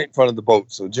lost it right in front of the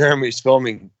boat. So Jeremy's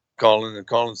filming Colin and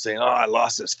Colin's saying, "Oh, I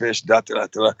lost this fish." Da, da, da,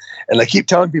 da. And I keep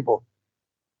telling people,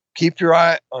 keep your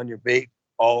eye on your bait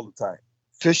all the time.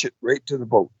 Fish it right to the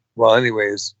boat. Well,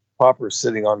 anyways, Popper's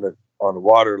sitting on the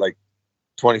water like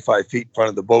 25 feet in front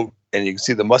of the boat, and you can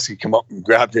see the muskie come up and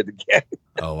grabbed it again.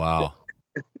 Oh, wow.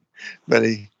 But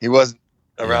he wasn't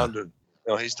around to,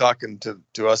 he's talking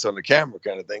to us on the camera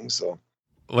kind of thing. So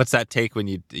what's that take when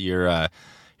you're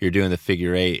doing the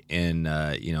figure eight in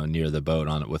near the boat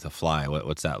on it with a fly?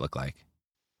 What's that look like?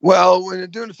 Well, when you're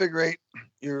doing the figure eight,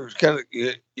 you're kind of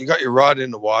you got your rod in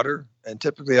the water, and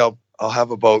typically I'll have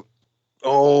about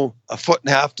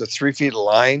 1.5 feet to 3 feet of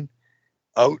line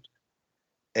out,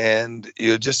 and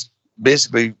you're just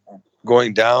basically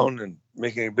going down and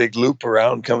making a big loop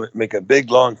around, make a big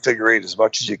long figure eight as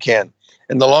much as you can.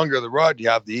 And the longer the rod you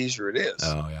have, the easier it is.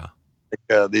 Oh yeah.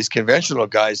 Like, these conventional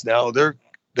guys now,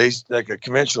 they like a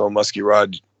conventional musky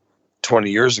rod 20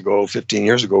 years ago, 15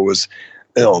 years ago was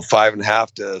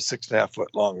 5.5 to 6.5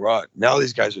 foot long rod. Now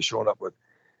these guys are showing up with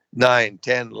 9,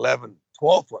 10, 11,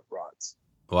 12 foot rods.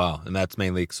 Wow, and that's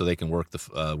mainly so they can work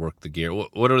the gear.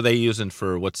 What are they using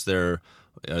for?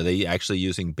 Are they actually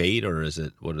using bait, or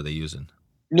what are they using?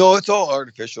 No, it's all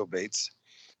artificial baits.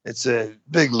 It's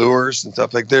big lures and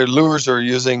stuff. Like their lures are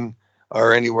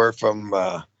anywhere from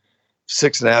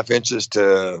 6.5 inches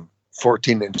to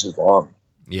 14 inches long.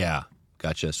 Yeah,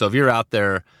 gotcha. So if you're out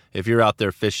there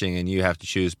fishing and you have to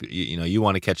choose, you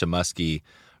want to catch a muskie,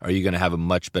 are you going to have a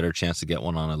much better chance to get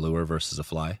one on a lure versus a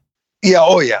fly? Yeah.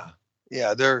 Oh yeah.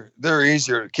 Yeah. They're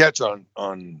easier to catch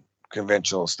on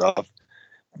conventional stuff.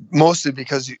 Mostly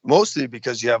because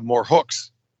you have more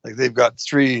hooks. Like they've got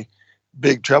 3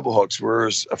 big treble hooks,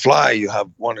 whereas a fly you have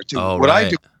 1 or 2. Oh, what right. I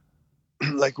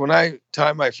do, like when I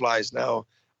tie my flies now,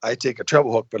 I take a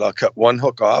treble hook, but I'll cut 1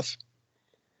 hook off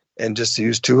and just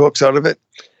use 2 hooks out of it.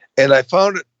 And I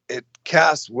found it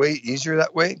casts way easier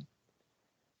that way.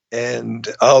 And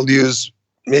I'll use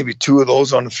maybe 2 of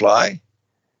those on the fly.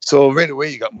 So right away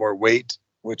you got more weight,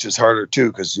 which is harder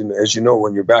too, because as you know,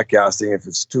 when you're back casting, if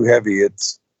it's too heavy,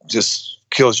 it just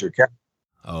kills your cat.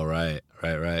 Oh, right.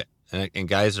 And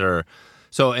guys are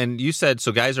and you said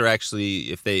so. Guys are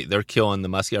actually, if they're killing the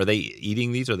muskie, are they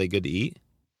eating these? Are they good to eat?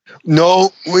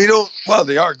 No, we don't. Well,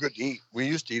 they are good to eat. We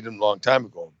used to eat them a long time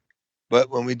ago, but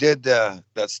when we did that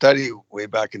study way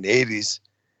back in the 80s,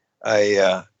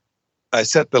 I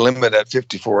set the limit at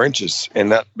 54 inches,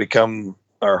 and that become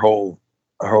our whole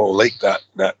lake that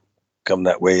come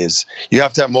that way is you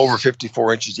have to have them over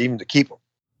 54 inches even to keep them.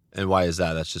 And why is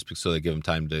that? That's just so they give them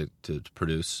time to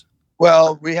produce.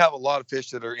 Well, we have a lot of fish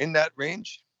that are in that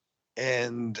range,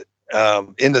 and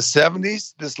in the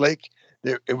 70s, this lake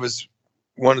it was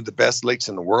one of the best lakes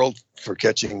in the world for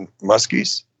catching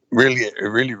muskies. Really, it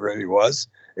really was.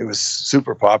 It was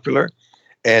super popular,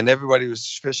 and everybody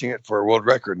was fishing it for a world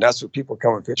record. And that's what people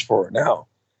come and fish for now.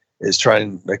 Is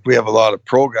trying, like, we have a lot of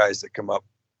pro guys that come up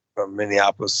from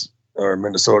Minneapolis or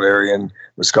Minnesota area and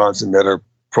Wisconsin that are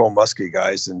pro muskie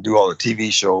guys and do all the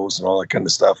TV shows and all that kind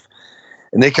of stuff.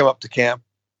 And they come up to camp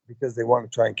because they want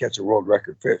to try and catch a world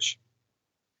record fish.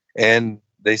 And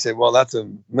they said, well, that's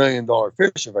 $1 million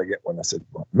fish if I get one. I said,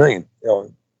 well, $1 million,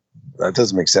 that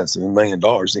doesn't make sense. $1 million.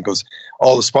 And he goes,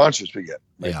 all the sponsors we get,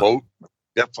 my boat,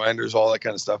 depth finders, all that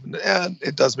kind of stuff. And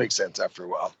it does make sense after a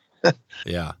while.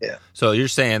 Yeah. Yeah. So you're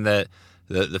saying that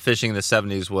the fishing in the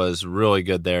 70s was really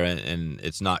good there, and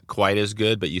it's not quite as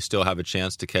good, but you still have a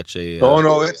chance to catch a.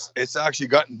 No, it's actually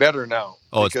gotten better now.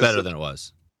 Oh, it's better than it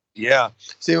was. Yeah.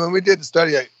 See, when we did the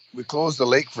study, we closed the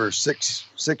lake for six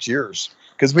years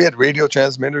because we had radio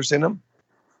transmitters in them,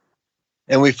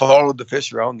 and we followed the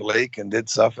fish around the lake and did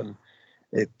stuff, and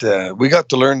we got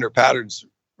to learn their patterns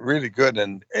really good,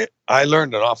 and I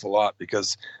learned an awful lot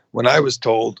because when I was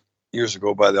told years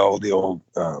ago by all the old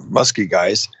musky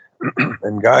guys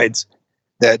and guides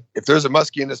that if there's a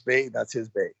muskie in this bay, that's his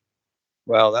bay.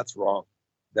 Well, that's wrong.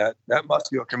 That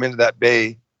muskie will come into that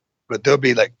bay, but there'll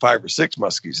be like 5 or 6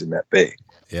 muskies in that bay.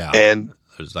 Yeah. And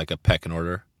there's like a pecking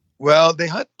order. Well, they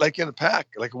hunt like in a pack,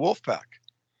 like a wolf pack.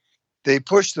 They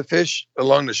push the fish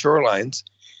along the shorelines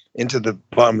into the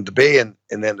bottom of the bay, and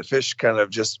then the fish kind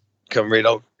of just come right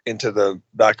out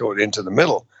back out into the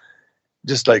middle.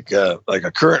 Just like a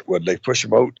current would, they push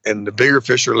them out, and the bigger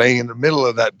fish are laying in the middle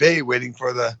of that bay waiting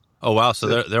for the. Oh wow!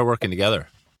 So they're working together.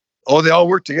 Oh, they all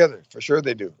work together for sure.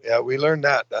 They do. Yeah, we learned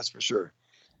that. That's for sure.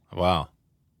 Wow.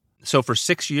 So for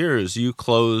 6 years you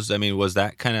closed. I mean, was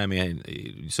that kind of? I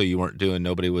mean, so you weren't doing.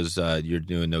 Nobody was. You're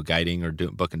doing no guiding or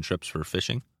booking trips for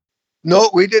fishing.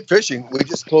 No, we did fishing. We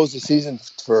just closed the season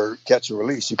for catch and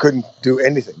release. You couldn't do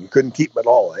anything. You couldn't keep them at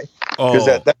all, eh? Because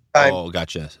at that time. Oh,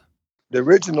 gotcha. The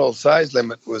original size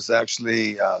limit was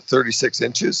actually 36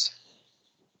 inches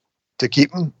to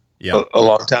keep them a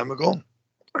long time ago.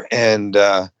 And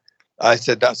I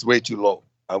said, that's way too low.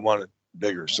 I want it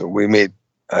bigger. So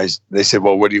they said,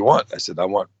 well, what do you want? I said, I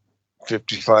want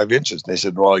 55 inches. And they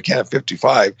said, well, you can't have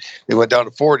 55. They went down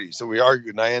to 40. So we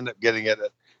argued, and I ended up getting it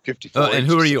at 54 and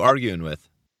who are you arguing with?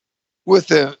 With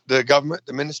the government,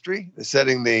 the ministry,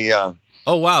 setting the...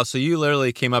 Oh, wow. So you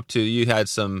literally you had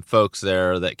some folks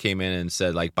there that came in and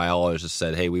said, like biologists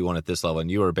said, hey, we want at this level. And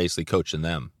you were basically coaching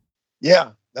them.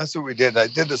 Yeah, that's what we did. I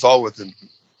did this all with the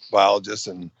biologists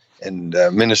and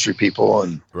ministry people.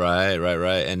 And Right.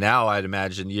 And now I'd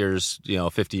imagine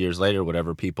 50 years later,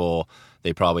 whatever, people,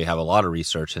 they probably have a lot of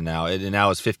research. And now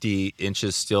is 50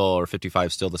 inches still or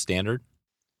 55 still the standard?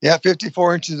 Yeah,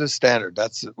 54 inches is standard.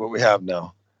 That's what we have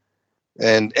now.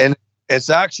 And it's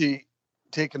actually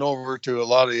taken over to a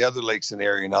lot of the other lakes in the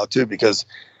area now too, because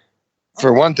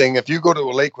for one thing, if you go to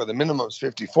a lake where the minimum is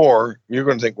 54, you're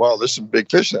going to think, wow, there's some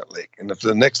big fish in that lake. And if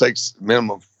the next lake's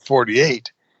minimum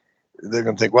 48, they're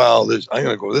going to think, well, I'm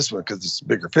going to go to this one because it's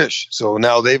bigger fish. So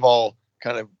now they've all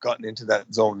kind of gotten into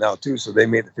that zone now too. So they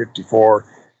made it 54.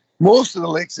 Most of the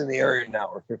lakes in the area now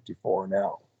are 54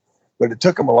 now, but it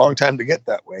took them a long time to get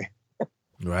that way.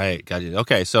 Right. Got you.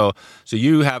 Okay. So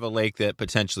you have a lake that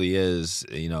potentially is,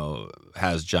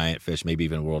 has giant fish, maybe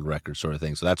even a world record sort of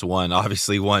thing. So that's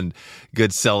obviously one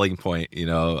good selling point,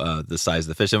 the size of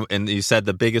the fish. And you said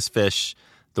the biggest fish,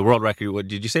 the world record, what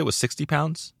did you say it was 60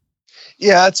 pounds?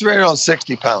 Yeah, it's right around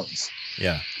 60 pounds.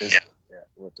 Yeah.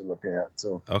 What they're looking at.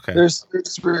 So okay. There's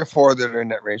 3 or 4 that are in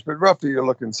that range, but roughly you're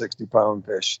looking 60-pound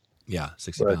fish. Yeah.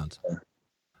 60 pounds.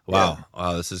 Wow. Yeah.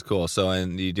 Wow. This is cool. So,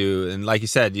 and like you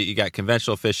said, you got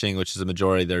conventional fishing, which is the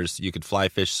majority. You could fly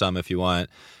fish some if you want.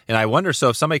 And I wonder, so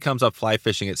if somebody comes up fly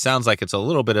fishing, it sounds like it's a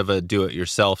little bit of a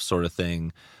do-it-yourself sort of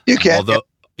thing. You can.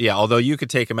 Although you could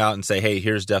take them out and say, hey,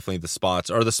 here's definitely the spots.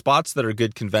 Are the spots that are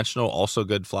good conventional also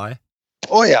good fly?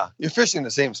 Oh, yeah. You're fishing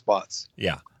the same spots.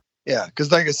 Yeah. Yeah.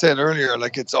 Because like I said earlier,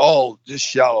 like it's all just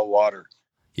shallow water.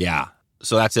 Yeah.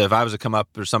 So that's it. If I was to come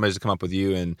up or somebody's to come up with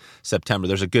you in September,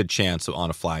 there's a good chance on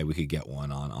a fly we could get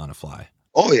one on a fly.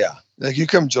 Oh yeah, like you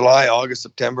come July, August,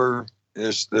 September.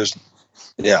 There's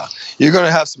you're going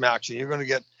to have some action. You're going to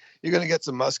get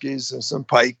some muskies and some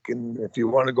pike, and if you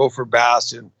want to go for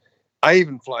bass, and I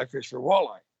even fly fish for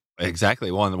walleye.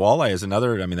 Exactly. Well, and the walleye is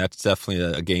another. I mean, that's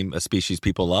definitely a species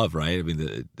people love, right? I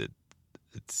mean,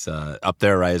 it's up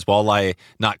there, right? Is walleye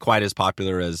not quite as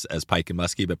popular as pike and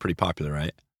muskie, but pretty popular,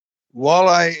 right?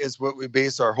 Walleye is what we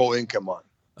base our whole income on.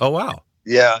 Oh, wow.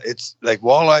 Yeah, it's like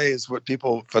walleye is what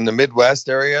people from the Midwest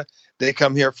area, they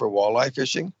come here for walleye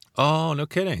fishing. Oh, no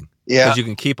kidding. Yeah. Because you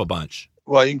can keep a bunch.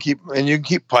 Well, you can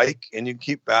keep pike, and you can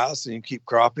keep bass, and you can keep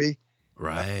crappie.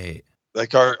 Right.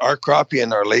 Like our crappie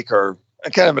in our lake are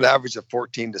kind of an average of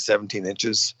 14 to 17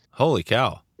 inches. Holy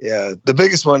cow. Yeah. The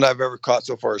biggest one I've ever caught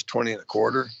so far is 20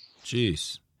 1/4.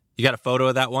 Jeez. You got a photo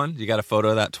of that one? You got a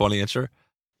photo of that 20-incher?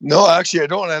 No, actually, I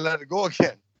don't. I let it go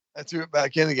again. I threw it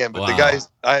back in again. But wow. the guys,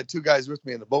 I had 2 guys with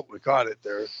me in the boat. We caught it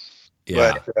there.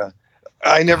 Yeah. But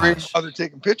I never even bothered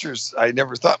taking pictures. I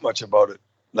never thought much about it.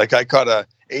 Like I caught a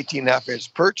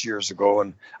 18.5-inch perch years ago,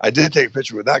 and I did take a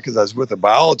picture with that because I was with a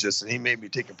biologist, and he made me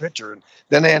take a picture. And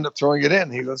then I ended up throwing it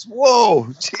in. He goes, "Whoa,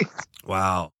 geez."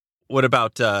 Wow. What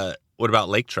about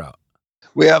lake trout?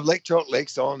 We have lake trout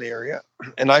lakes all in the area,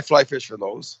 and I fly fish for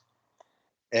those,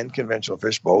 and conventional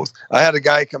fish both. I had a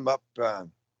guy come up.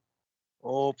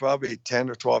 Probably 10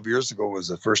 or 12 years ago was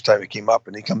the first time he came up,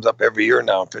 and he comes up every year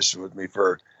now and fishes with me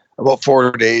for about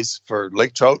 4 days for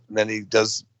lake trout, and then he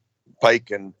does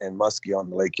pike and musky on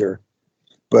the lake here.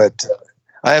 But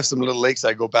I have some little lakes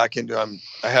I go back into.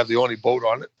 I have the only boat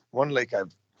on it. One lake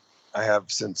I have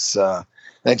since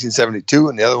 1972,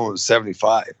 and the other one was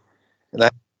 75, and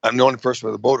I'm the only person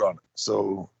with a boat on it.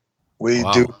 So we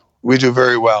do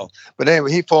very well. But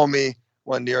anyway, he phoned me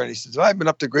one year and he says, "I've been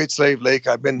up to Great Slave Lake.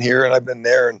 I've been here and I've been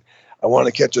there, and I want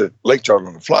to catch a lake trout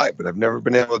on the fly, but I've never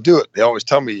been able to do it. They always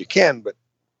tell me you can, but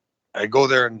I go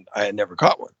there and I had never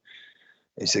caught one."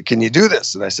 He said, "Can you do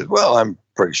this?" And I said, "Well, I'm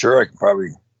pretty sure I can probably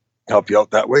help you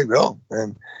out that way, Bill."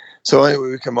 And so anyway,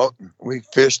 we come out and we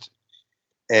fished,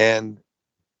 and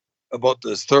about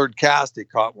this third cast, he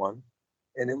caught one,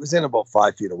 and it was in about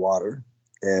 5 feet of water.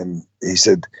 And he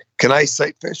said, "Can I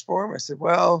sight fish for him?" I said,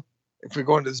 "Well, if we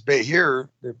go into this bay here,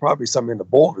 there's probably some in the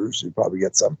boulders. You probably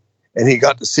get some." And he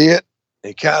got to see it.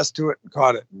 He cast to it and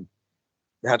caught it, and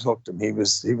that hooked him. He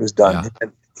was done. Yeah.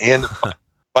 And he ended up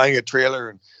buying a trailer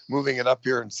and moving it up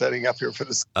here and setting up here for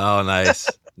this. Oh, nice.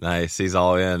 Nice. He's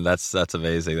all in. That's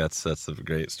amazing. That's a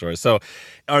great story. So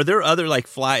are there other like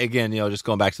fly, again, just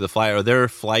going back to the fly, are there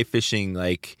fly fishing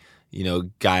like,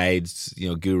 guides,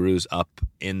 gurus up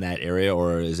in that area,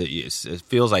 or is it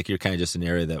feels like you're kind of just an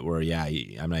area that where,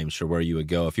 I'm not even sure where you would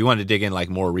go. If you wanted to dig in like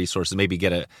more resources, maybe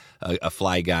get a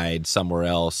fly guide somewhere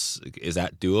else, is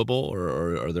that doable,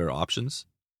 or are there options?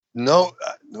 No.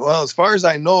 Well, as far as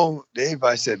I know, Dave,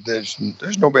 I said, there's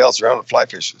nobody else around that fly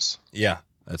fishes. Yeah,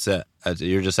 that's it.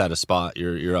 You're just at a spot.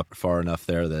 You're up far enough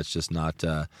there that's just not,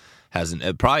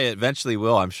 it probably eventually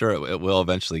will. I'm sure it will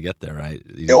eventually get there, right?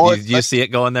 You see it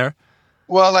going there?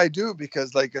 Well, I do,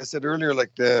 because like I said earlier,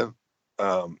 like the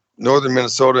northern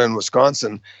Minnesota and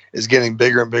Wisconsin is getting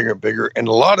bigger and bigger and bigger. And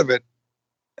a lot of it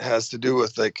has to do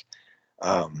with like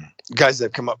guys that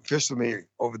have come up and fished with me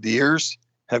over the years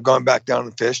have gone back down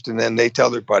and fished, and then they tell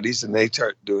their buddies and they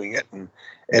start doing it. And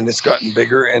it's gotten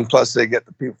bigger. And plus they get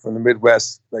the people from the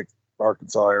Midwest, like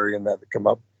Arkansas area, and that come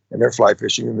up, and they're fly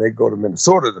fishing, and they go to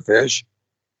Minnesota to fish,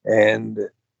 and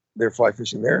they're fly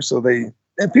fishing there. So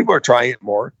people are trying it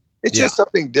more. It's just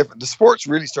something different. The sport's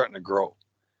really starting to grow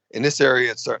in this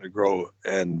area. It's starting to grow.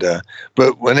 And,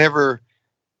 but whenever,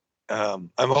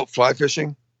 I'm out fly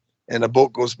fishing and a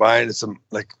boat goes by and it's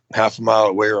like half a mile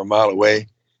away or a mile away,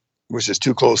 which is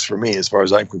too close for me as far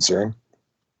as I'm concerned.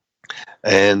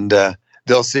 And,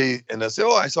 they'll see, and they'll say,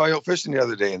 "Oh, I saw you out fishing the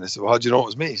other day." And they said, "Well, how'd you know it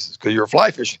was me?" He says, "Because you're fly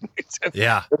fishing." Said,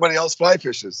 yeah. Everybody else fly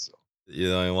fishes. So.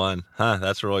 You're the only one. Huh.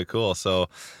 That's really cool. So,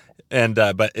 and,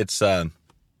 but it's,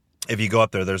 if you go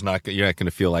up there, you're not going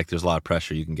to feel like there's a lot of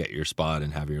pressure. You can get your spot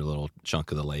and have your little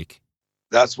chunk of the lake.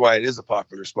 That's why it is a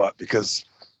popular spot, because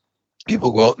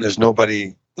people go out and there's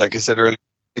nobody, like I said earlier,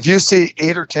 if you see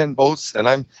 8 or 10 boats, and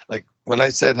I'm like, when I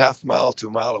said half a mile to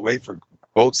a mile away for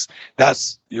boats,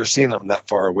 you're seeing them that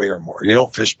far away or more. You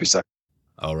don't fish beside.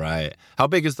 All right. How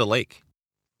big is the lake?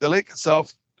 The lake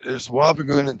itself is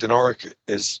Wabigoon and Denoric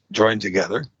is joined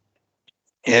together.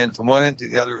 And from one end to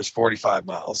the other is 45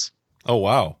 miles. Oh,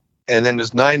 wow. And then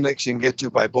there's 9 lakes you can get to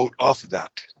by boat off of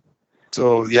that.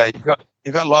 So yeah, you've got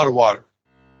a lot of water.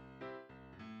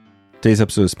 Today's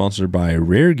episode is sponsored by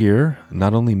Rare Gear,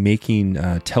 not only making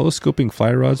telescoping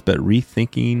fly rods, but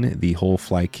rethinking the whole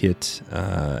fly kit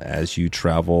as you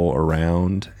travel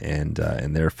around. And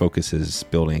their focus is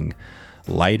building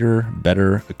lighter,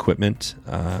 better equipment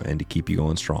and to keep you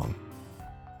going strong.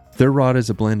 Their rod is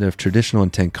a blend of traditional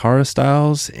and Tenkara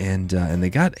styles, and they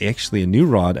got actually a new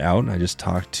rod out. I just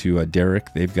talked to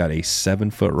Derek. They've got a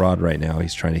 7-foot rod right now.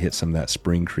 He's trying to hit some of that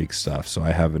Spring Creek stuff. So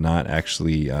I have not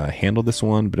actually handled this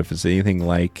one, but if it's anything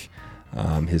like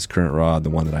his current rod,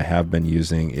 the one that I have been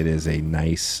using, it is a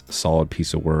nice, solid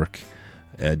piece of work.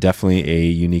 Definitely a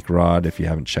unique rod. If you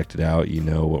haven't checked it out, you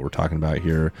know what we're talking about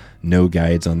here. No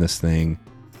guides on this thing.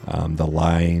 The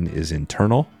line is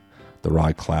internal. The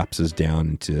rod collapses down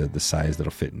into the size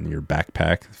that'll fit in your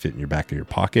backpack, fit in your back of your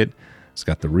pocket. It's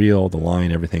got the reel, the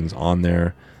line, everything's on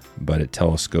there, but it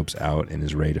telescopes out and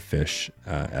is ready to fish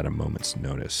at a moment's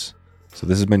notice. So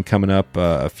this has been coming up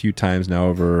a few times now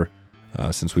over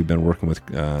since we've been working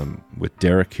with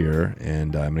Derek here,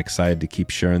 and I'm excited to keep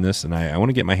sharing this. And I want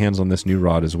to get my hands on this new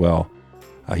rod as well.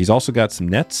 He's also got some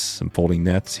nets, some folding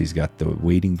nets. He's got the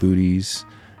wading booties.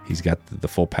 He's got the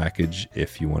full package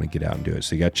if you want to get out and do it.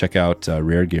 So you got to check out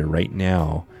Rare Gear right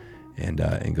now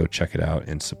and go check it out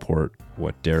and support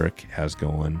what Derek has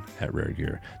going at Rare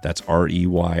Gear. That's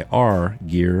REYR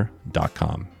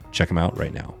gear.com. Check him out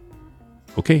right now.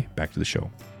 Okay, back to the show.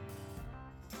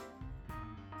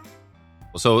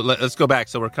 So let's go back.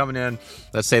 So we're coming in,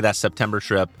 let's say that September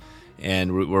trip,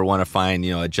 and we want to find,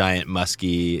 a giant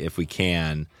muskie if we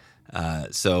can.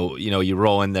 So, you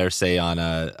roll in there, say on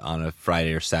a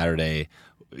Friday or Saturday,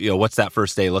 what's that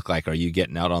first day look like? Are you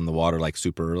getting out on the water like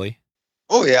super early?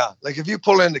 Oh yeah. Like if you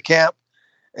pull into camp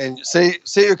and say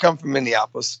you come from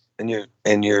Minneapolis and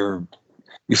you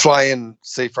fly in,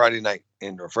 say Friday night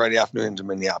or Friday afternoon to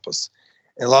Minneapolis,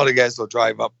 and a lot of guys will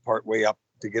drive up part way up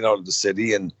to get out of the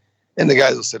city, and the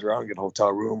guys will sit around, get a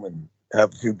hotel room and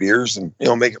have a few beers and,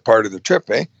 make it part of the trip.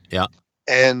 Yeah.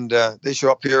 And, they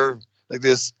show up here like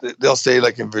this. They'll stay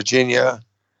like in Virginia,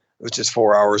 which is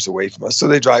 4 hours away from us. So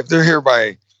they're here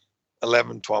by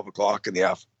 11, 12 o'clock in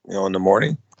the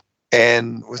morning.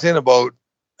 And within about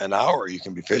an hour, you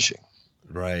can be fishing.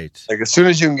 Right. Like as soon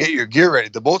as you can get your gear ready,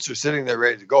 the boats are sitting there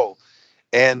ready to go.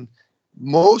 And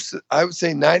I would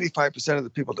say 95% of the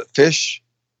people that fish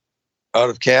out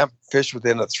of camp fish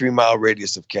within a 3-mile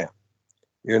radius of camp.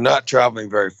 You're not traveling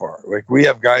very far. Like we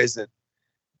have guys that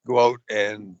go out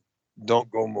and don't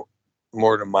go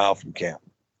more than a mile from camp,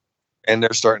 and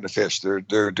they're starting to fish.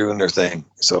 They're doing their thing.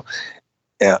 So,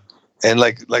 yeah. And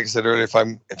like I said earlier, if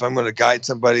I'm going to guide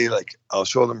somebody, like I'll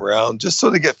show them around just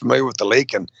so they get familiar with the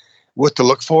lake and what to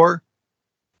look for.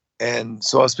 And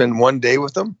so I'll spend one day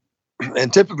with them.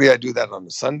 And typically I do that on a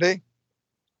Sunday,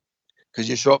 because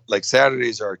you show up, like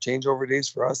Saturdays are changeover days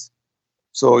for us.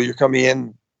 So you're coming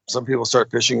in, some people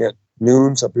start fishing at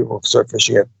noon. Some people start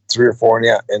fishing at 3 or 4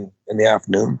 in the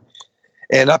afternoon.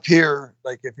 And up here,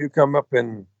 like if you come up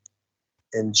in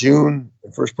June,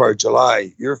 the first part of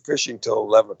July, you're fishing till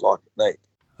 11 o'clock at night.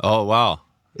 Oh, wow.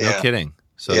 No Yeah. kidding.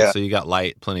 So you got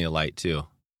plenty of light too.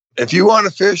 If you want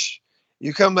to fish,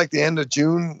 you come like the end of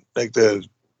June, like in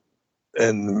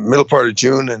the middle part of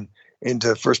June and into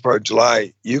the first part of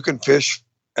July, you can fish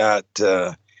at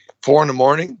 4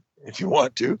 a.m. if you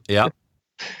want to. Yeah.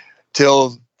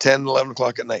 Till 10, 11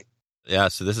 o'clock at night. Yeah,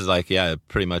 so this is like,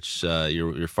 pretty much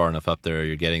you're far enough up there,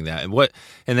 you're getting that.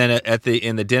 And then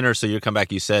in the dinner, so you come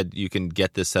back, you said you can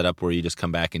get this set up where you just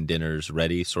come back and dinner's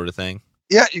ready sort of thing?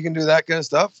 Yeah, you can do that kind of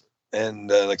stuff. And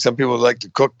like some people like to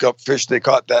cook up fish they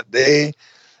caught that day.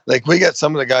 Like we got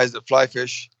some of the guys that fly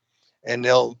fish, and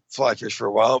they'll fly fish for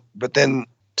a while, but then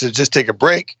to just take a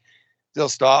break, they'll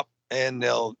stop and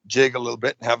they'll jig a little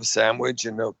bit and have a sandwich,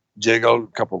 and they'll jig out a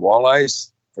couple of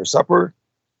walleyes for supper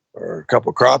or a couple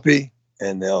of crappie,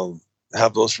 and they'll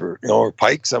have those for, or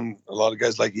pike. A lot of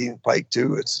guys like eating pike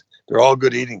too. They're all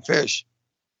good eating fish.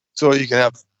 So you can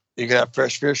have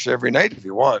fresh fish every night if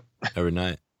you want. Every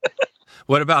night.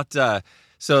 What about,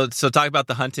 so talk about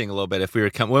the hunting a little bit. If we were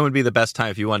when would be the best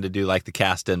time if you wanted to do like the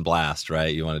cast and blast,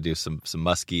 right? You want to do some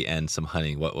muskie and some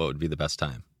hunting. What would be the best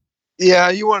time? Yeah,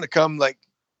 you want to come like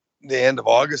the end of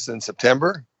August and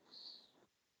September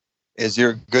is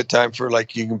your good time for,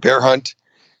 like, you can bear hunt.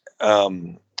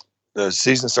 The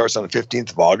season starts on the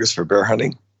 15th of August for bear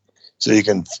hunting. So you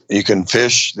can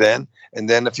fish then. And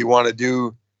then if you want to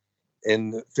do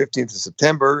in the 15th of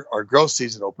September, our grouse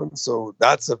season opens. So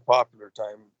that's a popular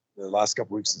time. The last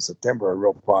couple of weeks in September are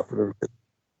real popular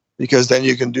because then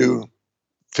you can do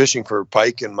fishing for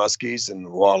pike and muskies and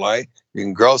walleye. You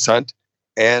can grouse hunt,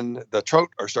 and the trout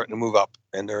are starting to move up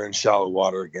and they're in shallow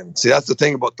water again. See, that's the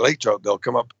thing about the lake trout. They'll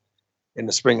come up in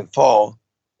the spring and fall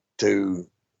to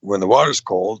when the water's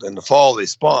cold. In the fall, they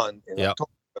spawn. In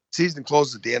October. The season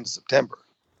closes at the end of September.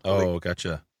 Oh,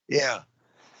 gotcha. Yeah.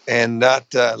 And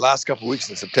that last couple of weeks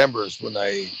in September is when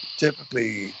I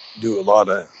typically do a lot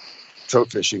of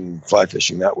trout fishing, fly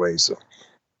fishing that way. So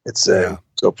it's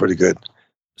so pretty good.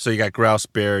 So you got grouse,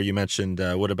 bear. You mentioned,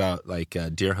 what about like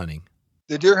deer hunting?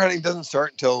 The deer hunting doesn't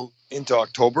start until into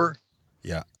October.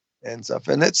 Yeah. And stuff.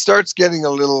 And it starts getting a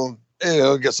little,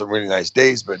 get some really nice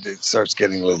days, but it starts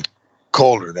getting a little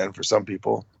colder then for some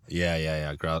people.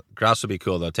 Yeah. Grouse would be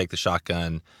cool though. Take the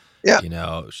shotgun. Yeah.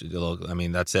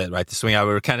 That's it, right? The swing out.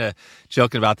 We were kind of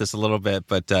joking about this a little bit,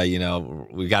 but,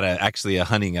 we got actually a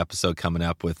hunting episode coming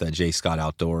up with Jay Scott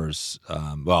Outdoors.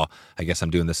 I guess I'm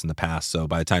doing this in the past. So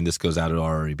by the time this goes out, it'll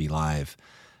already be live.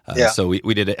 So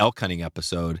we did an elk hunting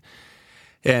episode.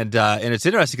 And it's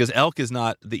interesting because elk is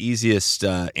not the easiest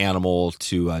animal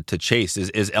to chase.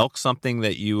 Is elk something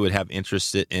that you would have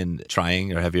interest in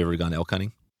trying, or have you ever gone elk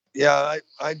hunting? Yeah,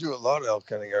 I do a lot of elk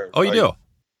hunting. Oh, you do?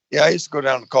 Yeah, I used to go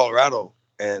down to Colorado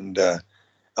and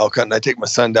elk hunting. I take my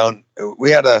son down.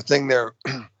 We had a thing there.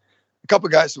 A couple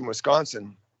of guys from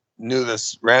Wisconsin knew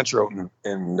this rancher out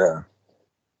in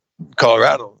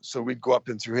Colorado. So we'd go up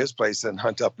in through his place and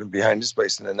hunt up and behind his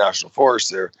place in the national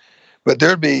forest there. But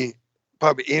there'd be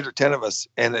probably 8 or 10 of us.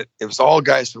 And it was all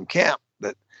guys from camp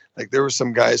that, like, there were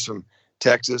some guys from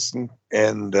Texas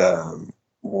and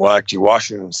actually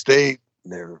Washington State.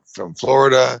 They're from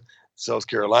Florida, South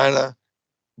Carolina.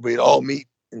 We'd all meet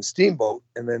in Steamboat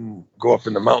and then go up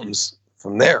in the mountains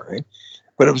from there. Right?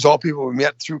 But it was all people we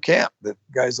met through camp that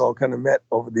guys all kind of met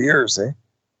over the years.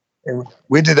 And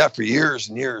we did that for years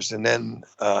and years. And then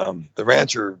the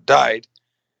rancher died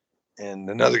and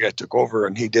another guy took over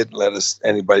and he didn't let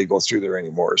anybody go through there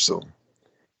anymore. So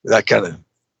that kind of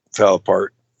fell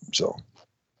apart. So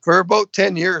for about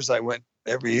 10 years, I went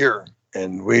every year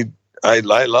and I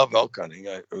love elk hunting.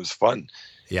 It was fun.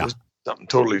 Yeah. It was something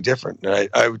totally different. And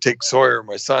I would take Sawyer,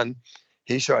 my son.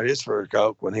 He shot his first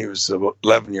elk when he was about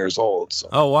 11 years old. So.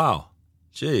 Oh, wow.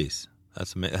 Jeez.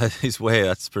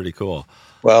 That's pretty cool.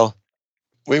 Well,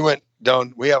 we went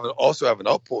down. We also have an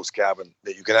outpost cabin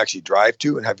that you can actually drive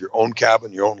to and have your own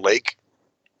cabin, your own lake.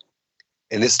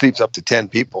 And it sleeps up to 10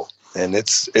 people. And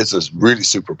it's a really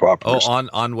super popular. Oh,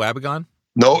 on Wabigoon?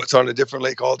 No, it's on a different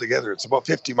lake altogether. It's about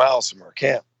 50 miles from our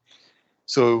camp.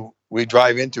 So we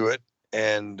drive into it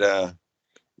and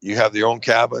you have your own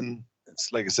cabin.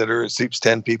 It's like I said earlier, it sleeps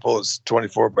 10 people. It's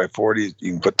 24 by 40.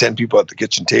 You can put 10 people at the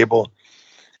kitchen table.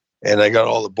 And I got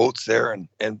all the boats there.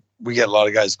 And we get a lot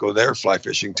of guys go there fly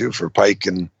fishing too for pike.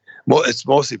 And it's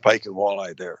mostly pike and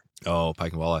walleye there. Oh,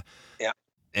 pike and walleye. Yeah.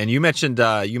 And you mentioned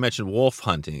wolf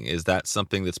hunting. Is that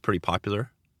something that's pretty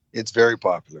popular? It's very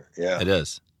popular. Yeah. It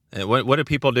is. And what do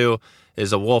people do?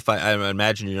 Is a wolf, I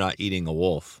imagine you're not eating a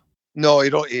wolf. No, you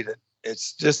don't eat it.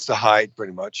 It's just a hide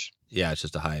pretty much. Yeah, it's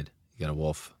just a hide. You got a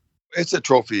wolf. It's a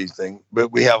trophy thing,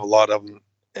 but we have a lot of them,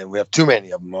 and we have too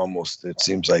many of them almost, it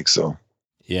seems like so.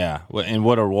 Yeah. And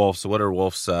what are wolves?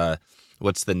 What's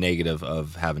the negative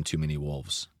of having too many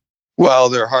wolves? Well,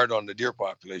 they're hard on the deer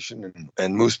population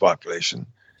and moose population.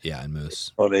 Yeah, and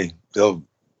moose. Well, they'll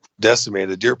decimate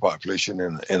a deer population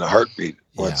in a heartbeat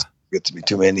once you get to be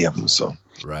too many of them. So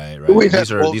right.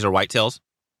 These are whitetails?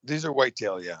 These are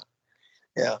whitetail, yeah.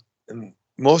 Yeah. And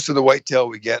most of the whitetail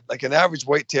we get, like an average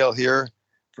whitetail here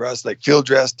for us, like field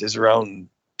dressed, is around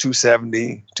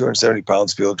 270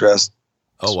 pounds field dressed.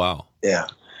 Oh, wow. Yeah.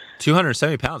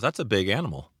 270 pounds. That's a big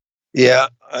animal. Yeah.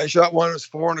 I shot one that was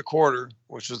 4 1/4,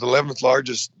 which was the 11th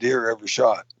largest deer ever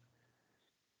shot.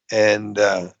 And,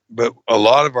 but a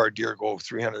lot of our deer go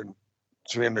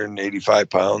 385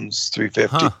 pounds,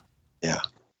 350. Huh. Yeah.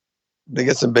 They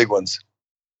get some big ones.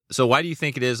 So why do you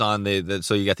think it is on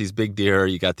so you got these big deer,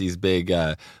 you got these big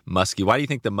musky. Why do you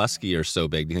think the musky are so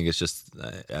big? Do you think it's just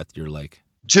at your lake?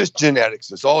 Just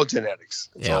genetics. It's all genetics.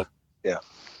 Yeah.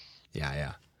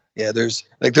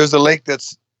 There's a lake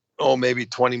that's, maybe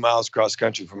 20 miles cross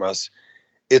country from us.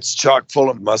 It's chock full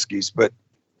of muskies, but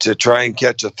to try and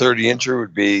catch a 30-incher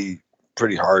would be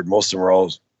pretty hard. Most of them are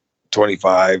all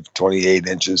 25, 28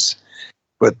 inches.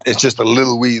 But it's just a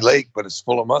little wee lake, but it's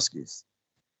full of muskies.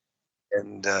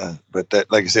 And but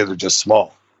that, like I said, they're just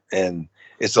small, and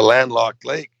it's a landlocked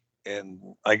lake. And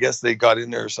I guess they got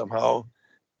in there somehow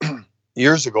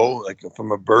years ago, like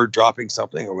from a bird dropping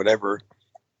something or whatever.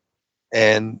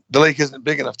 And the lake isn't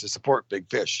big enough to support big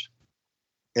fish.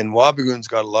 And Wabigoon's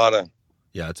got a lot of.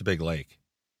 Yeah, it's a big lake.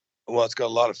 Well, it's got a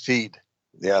lot of feed.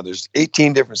 Yeah, there's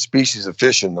 18 different species of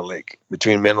fish in the lake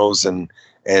between minnows and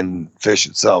fish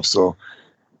itself. So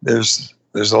there's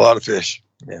a lot of fish.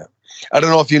 Yeah. I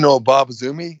don't know if you know Bob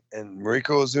Azumi and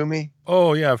Mariko Azumi.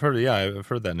 Oh yeah, I've heard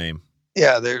that name.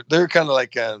 Yeah, they're kind of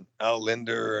like Al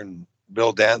Linder and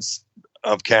Bill Dance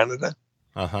of Canada.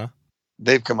 Uh-huh.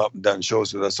 They've come up and done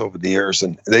shows with us over the years,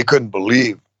 and they couldn't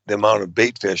believe the amount of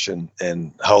bait fish and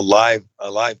how alive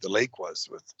the lake was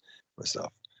with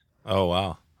stuff. Oh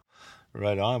wow.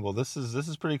 Right on. Well, this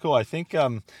is pretty cool. I think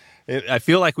I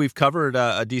feel like we've covered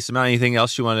a decent amount. Anything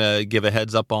else you want to give a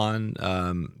heads up on?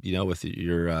 With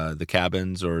your the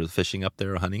cabins or the fishing up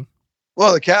there or hunting.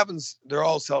 Well, the cabins, they're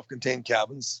all self-contained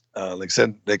cabins. Like I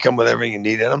said, they come with everything you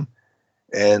need in them,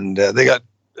 and they got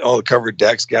all the covered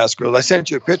decks, gas grills. I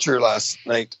sent you a picture last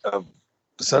night of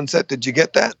the sunset. Did you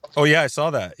get that? Oh yeah, I saw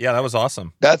that. Yeah, that was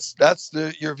awesome. That's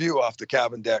your view off the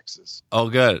cabin decks. Oh,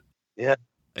 good. Yeah.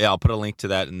 Yeah, I'll put a link to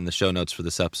that in the show notes for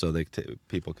this episode.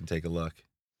 People can take a look.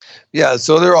 Yeah,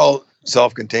 so they're all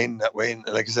self-contained that way. And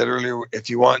like I said earlier, if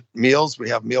you want meals, we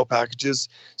have meal packages.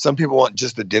 Some people want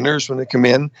just the dinners when they come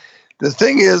in. The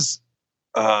thing is,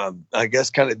 I guess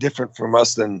kind of different from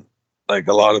us than like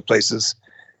a lot of places,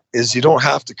 is you don't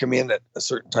have to come in at a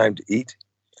certain time to eat.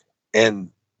 And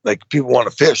like people want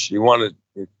to fish. You want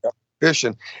to fish,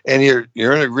 and you're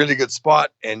in a really good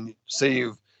spot, and say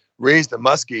you've raised a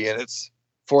muskie and it's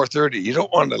 4:30. You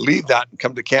don't want to leave that and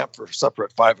come to camp for supper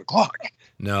at 5:00.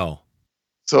 No.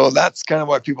 So that's kind of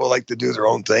why people like to do their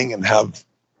own thing and have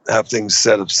things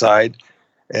set aside.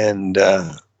 And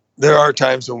there are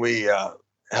times when we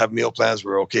have meal plans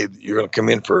where, okay, you're going to come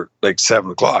in for like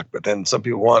 7:00, but then some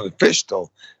people want to fish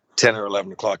till 10 or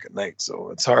 11:00 at night. So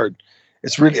it's hard.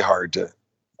 It's really hard to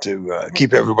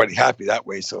keep everybody happy that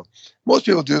way. So most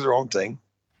people do their own thing.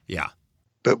 Yeah.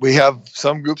 But we have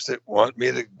some groups that want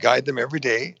me to guide them every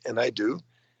day, and I do.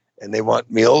 And they want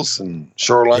meals and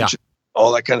shore lunch,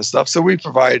 all that kind of stuff. So we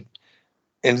provide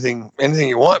anything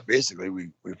you want, basically, we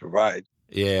provide.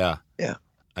 Yeah. Yeah.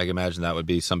 I can imagine that would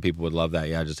be, some people would love that.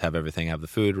 Yeah, just have everything, have the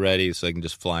food ready so they can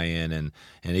just fly in and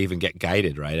even get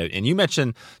guided, right? And you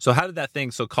mentioned, so how did that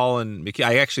thing, so Colin McEwen,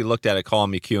 I actually looked at it, Colin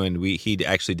McEwen, he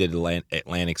actually did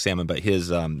Atlantic salmon, but his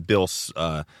Bill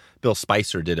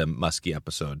Spicer did a muskie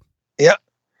episode. Yeah.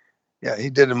 Yeah, he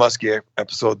did a muskie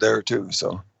episode there too.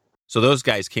 So those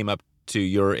guys came up to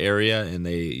your area and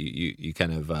you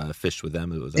kind of fished with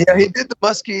them. Yeah, he did the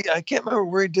muskie. I can't remember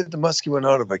where he did the muskie one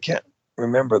out of. I can't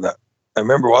remember that. I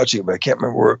remember watching it, but I can't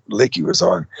remember where lake he was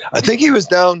on. I think he was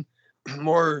down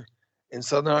more in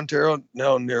southern Ontario,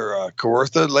 down near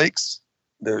Kawartha Lakes.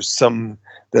 There's some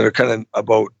that are kind of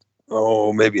about,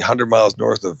 maybe 100 miles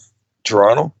north of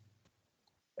Toronto.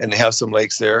 And they have some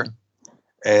lakes there.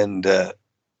 And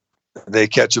they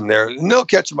catch them there. And they'll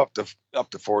catch them up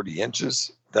to 40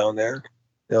 inches down there.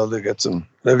 They'll get some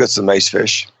nice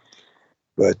fish.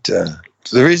 But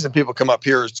so the reason people come up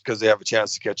here is because they have a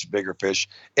chance to catch bigger fish.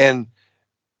 And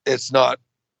it's not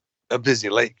a busy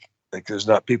lake. Like, there's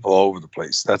not people all over the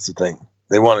place. That's the thing.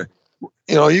 They want to,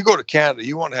 you go to Canada,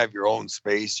 you want to have your own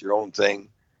space, your own thing.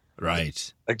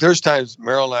 Right. Like, there's times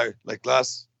Merrill and I, like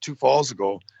last 2 falls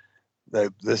ago,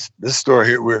 this store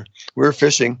here, we're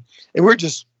fishing and we're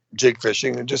just jig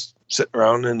fishing and just sitting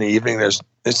around in the evening.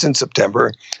 It's in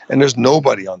September and there's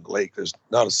nobody on the lake. There's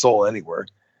not a soul anywhere,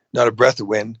 not a breath of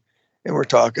wind. And we're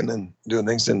talking and doing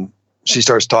things. And she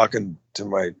starts talking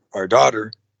to our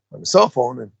daughter on the cell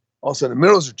phone, and all of a sudden the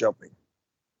minnows are jumping.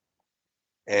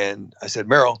 And I said,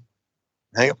 Merrill,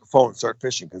 hang up the phone and start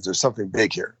fishing because there's something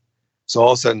big here. So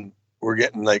all of a sudden we're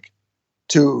getting like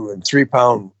 2 and 3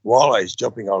 pound walleyes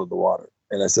jumping out of the water.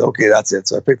 And I said, okay, that's it.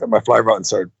 So I picked up my fly rod and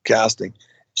started casting.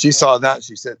 She saw that.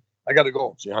 She said, I got to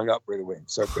go. She hung up right away and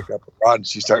started picking up a rod and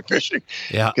she started fishing.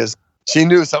 Yeah. Because she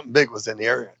knew something big was in the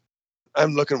area.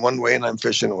 I'm looking one way and I'm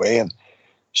fishing away. And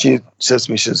she says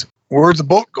to me, she says, where'd the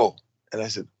boat go? And I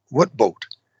said, what boat?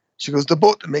 She goes, the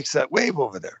boat that makes that wave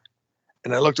over there.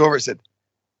 And I looked over and said,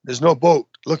 there's no boat.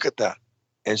 Look at that.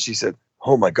 And she said,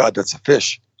 oh my God, that's a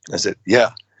fish. I said, yeah.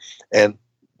 And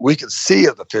we could see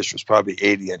if the fish was probably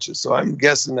 80 inches. So I'm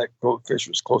guessing that fish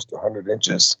was close to 100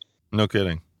 inches. No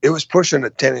kidding. It was pushing a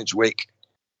 10-inch wake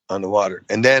on the water.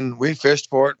 And then we fished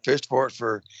for it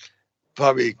for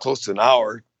probably close to an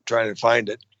hour trying to find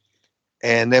it.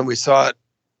 And then we saw it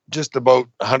just about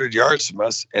 100 yards from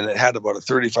us, and it had about a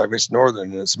 35-inch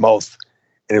northern in its mouth,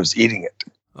 and it was eating it.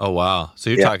 Oh, wow. So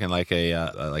you're talking like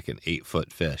like an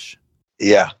 8-foot fish.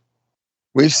 Yeah.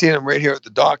 We've seen them right here at the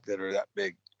dock that are that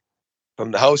big.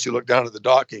 From the house, you look down at the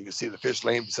dock, and you can see the fish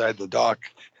laying beside the dock.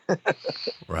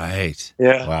 Right.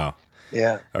 Yeah. Wow.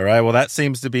 Yeah. All right. Well, it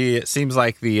seems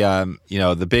like the,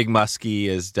 the big muskie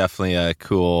is definitely a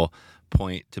cool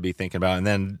point to be thinking about. And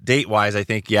then date wise, I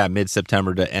think,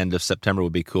 mid-September to end of September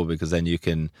would be cool because then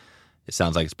it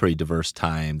sounds like it's a pretty diverse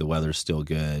time. The weather's still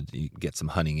good. You can get some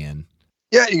hunting in.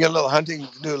 Yeah. You get a little hunting,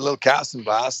 do a little cast and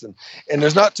blast. And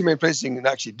there's not too many places you can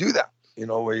actually do that,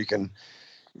 where you can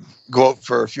go out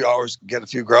for a few hours, get a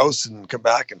few grouse and come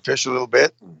back and fish a little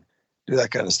bit and do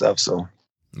that kind of stuff. So,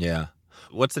 yeah.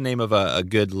 What's the name of a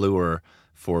good lure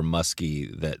for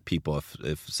muskie that people,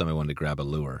 if somebody wanted to grab a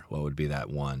lure, what would be that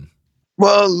one?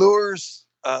 Well, lures,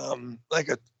 like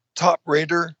a top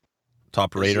raider.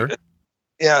 Top raider?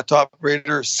 Yeah, top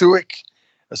raider. Suic.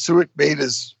 A Suic bait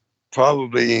is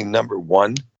probably number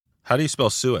one. How do you spell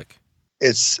Suic?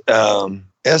 It's SWICK.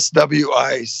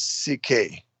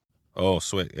 Oh,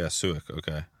 Suic. Yeah, Suic.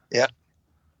 Okay. Yeah.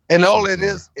 And all it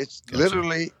is, it's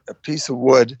literally a piece of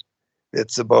wood.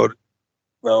 It's about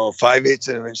 5/8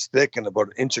 of an inch thick and about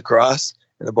an inch across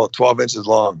and about 12 inches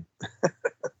long.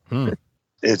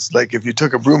 It's like if you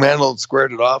took a broom handle and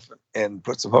squared it off and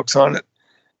put some hooks on it.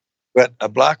 But a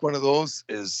black one of those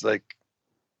is like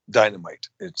dynamite.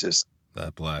 It's just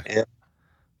that black. Yeah.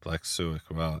 Black Suic.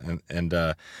 Wow. And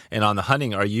on the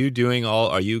hunting, are you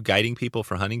guiding people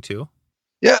for hunting too?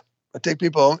 Yeah. I take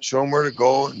people out, show them where to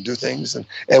go and do things. And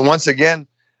once again,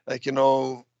 like,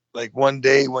 like one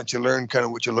day once you learn kind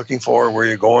of what you're looking for, where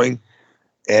you're going,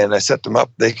 and I set them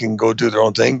up, they can go do their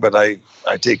own thing. But I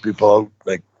take people out,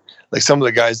 like some of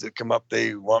the guys that come up,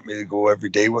 they want me to go every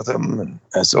day with them. And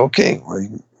I said, okay, well,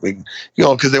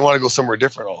 because they want to go somewhere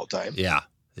different all the time. Yeah.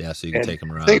 Yeah. So you can take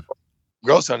them around.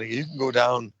 Grouse hunting, you can go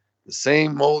down the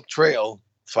same old trail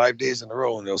 5 days in a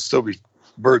row and there'll still be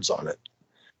birds on it.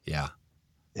 Yeah.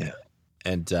 Yeah.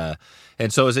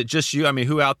 And so is it just you? I mean,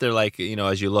 who out there, like,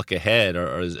 as you look ahead,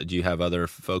 or do you have other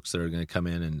folks that are going to come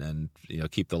in and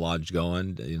keep the lodge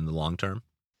going in the long term?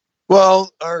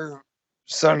 Well, our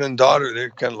son and daughter, they're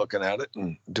kind of looking at it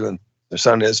and doing, their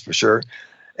son is for sure.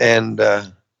 And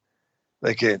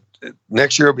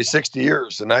next year will be 60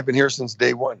 years. And I've been here since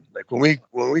day one. Like when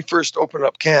we first opened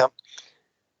up camp,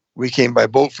 we came by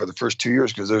boat for the first 2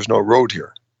 years because there's no road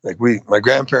here. Like my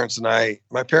grandparents and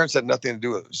my parents had nothing to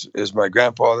do with it. It was my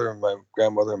grandfather and my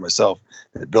grandmother and myself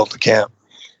that built the camp.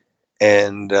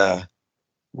 And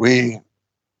we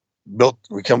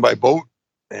come by boat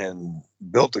and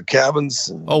built the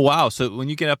cabins. Oh, wow. So when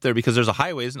you get up there, because there's a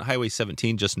highway, isn't Highway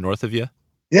 17 just north of you?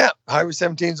 Yeah. Highway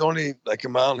 17 is only like a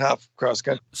mile and a half across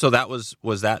country. So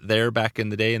was that there back in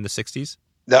the day in the 60s?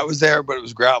 That was there, but it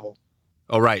was gravel.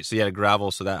 Oh, right. So you had a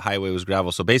gravel. So that highway was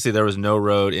gravel. So basically there was no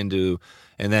road into,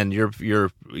 and then your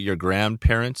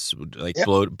grandparents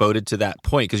boated to that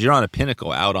point because you're on a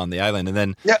pinnacle out on the island. And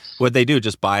then what'd they do?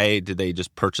 Did they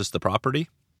just purchase the property?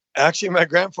 Actually, my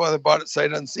grandfather bought it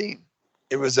sight unseen.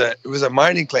 It was a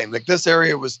mining claim. Like this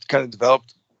area was kind of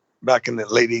developed back in the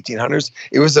late 1800s.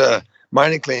 It was a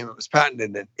mining claim. It was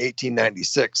patented in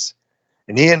 1896,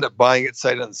 and he ended up buying it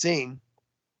sight unseen.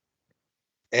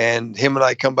 And him and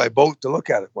I come by boat to look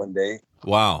at it one day.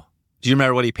 Wow! Do you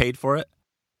remember what he paid for it?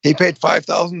 He paid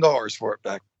 $5,000 for it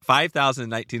back. $5,000 in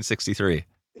 1963.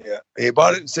 Yeah, he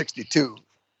bought it in 62,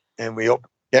 and we opened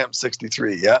camp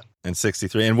 63. Yeah, in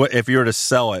 63. And what if you were to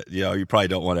sell it? You probably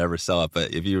don't want to ever sell it,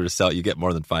 but if you were to sell it, you get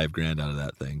more than $5,000 out of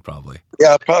that thing, probably.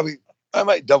 Yeah, probably. I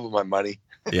might double my money.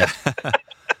 Yeah.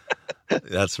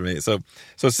 That's right. So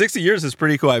 60 years is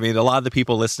pretty cool. I mean, a lot of the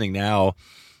people listening now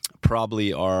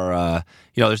probably are,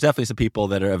 there's definitely some people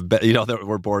that that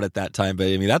were born at that time, but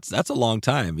I mean, that's a long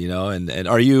time, and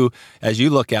are you, as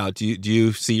you look out, do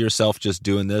you see yourself just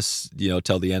doing this,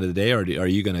 till the end of the day, or are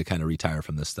you going to kind of retire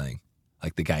from this thing?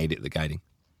 Like the guiding?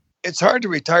 It's hard to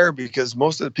retire because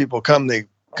most of the people they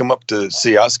come up to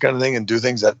see us kind of thing and do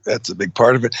things. That's a big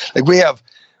part of it. Like we have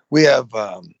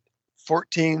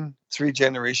 14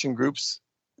 3-generation groups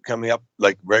coming up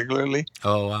like regularly.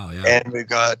 Oh, wow. Yeah. And we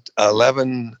got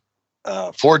 11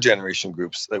 4-generation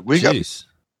groups. Like we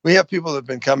have people that have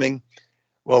been coming.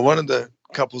 Well, one of the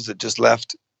couples that just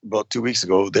left about 2 weeks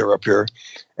ago, they were up here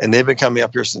and they've been coming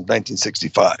up here since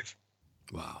 1965.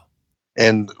 Wow.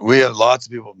 And we have lots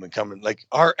of people have been coming. Like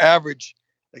our average,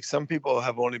 like some people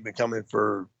have only been coming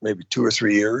for maybe 2 or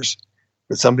 3 years,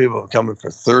 but some people are coming for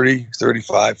 30,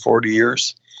 35, 40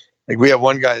 years. Like we have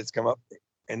one guy that's come up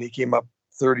and he came up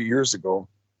 30 years ago.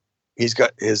 He's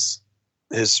got his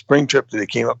spring trip that he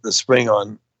came up this spring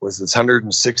on was his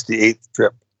 168th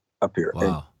trip up here.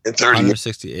 Wow. In 30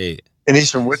 168. Years. And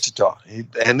he's from Wichita.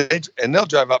 And they'll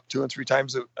drive up 2 and 3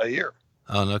 times a year.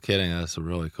 Oh, no kidding. That's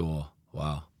really cool.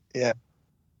 Wow. Yeah.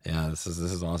 Yeah, this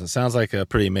is awesome. It sounds like a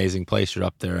pretty amazing place. You're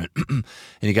up there, and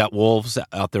you got wolves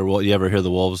out there. You ever hear the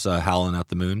wolves howling at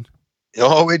the moon?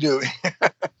 Oh, we do.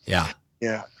 Yeah.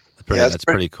 Yeah. That's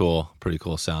pretty cool. Pretty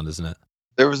cool sound, isn't it?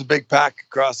 There was a big pack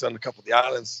across on a couple of the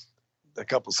islands a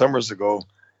couple summers ago,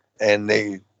 and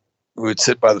we would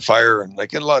sit by the fire, and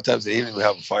like a lot of times in the evening we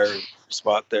have a fire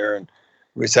spot there, and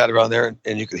we sat around there,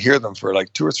 and you could hear them for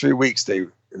like 2 or 3 weeks. They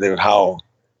would howl,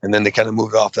 and then they kind of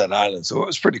moved off that island, so it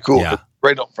was pretty cool. Yeah.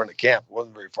 Right up in front of camp, it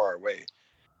wasn't very far away.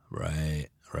 Right.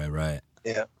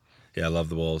 Yeah. Yeah, I love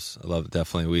the wolves. I love it.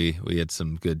 Definitely. We had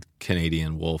some good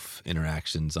Canadian wolf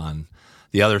interactions on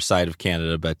the other side of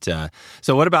Canada. But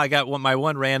so what about, I got my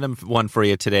one random one for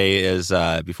you today is,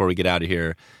 before we get out of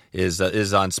here, is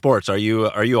on sports. Are you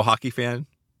a hockey fan?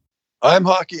 I'm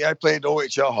hockey. I played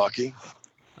OHL hockey.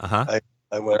 Uh-huh.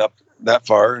 I went up that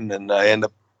far, and then I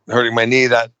ended up hurting my knee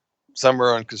that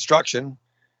summer on construction.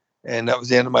 And that was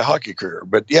the end of my hockey career.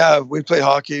 But yeah, we play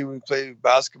hockey. We play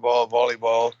basketball,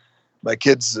 volleyball. My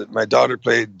daughter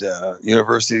played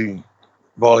university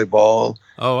volleyball.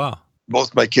 Oh, wow.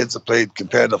 Both my kids have played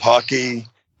competitive hockey.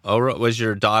 Oh, was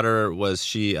your daughter, was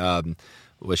she kind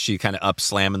of up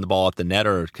slamming the ball at the net,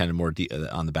 or kind of more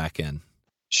on the back end?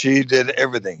 She did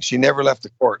everything. She never left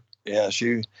the court. Yeah,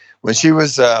 when she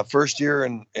was first year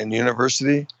in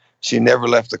university, she never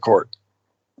left the court.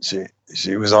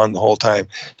 She was on the whole time.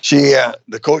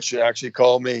 The coach actually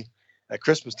called me at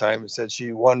Christmas time and said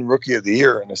she won Rookie of the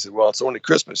Year. And I said, well, it's only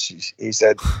Christmas. He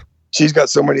said, she's got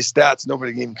so many stats,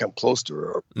 nobody can even come close to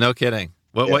her. No kidding.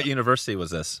 What university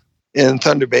was this? In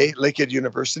Thunder Bay, Lakehead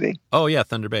University. Oh, yeah,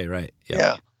 Thunder Bay, right.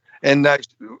 Yeah. And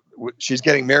she's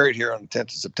getting married here on the 10th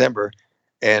of September.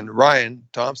 And Ryan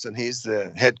Thompson, he's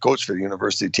the head coach for the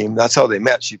university team. That's how they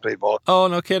met. She played volleyball. Oh,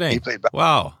 no kidding. He played basketball.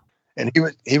 Wow. And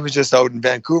he was just out in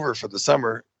Vancouver for the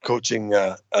summer coaching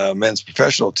a men's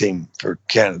professional team for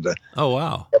Canada. Oh,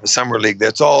 wow. The summer league.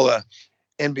 That's all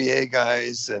NBA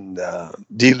guys and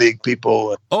D-League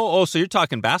people. Oh, so you're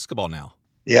talking basketball now?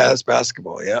 Yeah, that's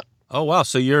basketball, yeah. Oh, wow.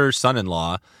 So your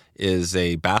son-in-law is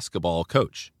a basketball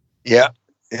coach? Yeah.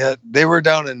 They were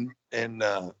down in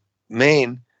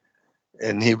Maine,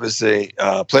 and he was a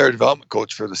player development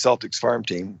coach for the Celtics farm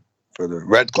team for the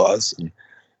Red Claws. And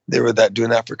they were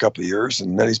doing that for a couple of years,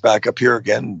 and then he's back up here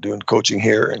again doing coaching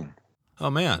here. And oh,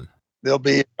 man. They'll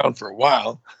be around for a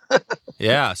while.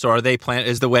 Yeah. So are they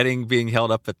is the wedding being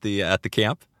held up at the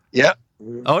camp? Yeah.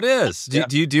 Oh, it is.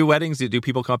 Do you do weddings? Do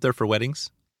people come up there for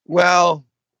weddings? Well,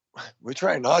 we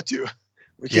try not to.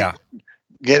 We keep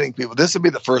getting people. This will be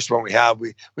the first one we have.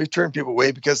 We've turned people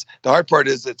away because the hard part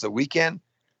is it's a weekend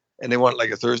and they want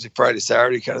like a Thursday, Friday,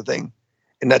 Saturday kind of thing.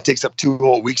 And that takes up 2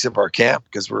 whole weeks of our camp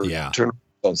because we're turning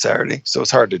on Saturday. So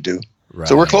it's hard to do. Right.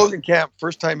 So we're closing camp.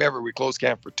 First time ever we close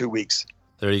camp for 2 weeks.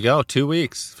 There you go. 2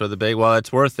 weeks for the big. Well,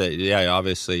 it's worth it. Yeah.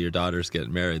 Obviously your daughter's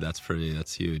getting married. That's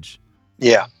huge.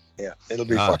 Yeah. Yeah. It'll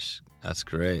be fun. That's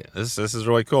great. This is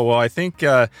really cool. Well, I think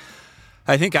I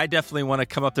definitely want to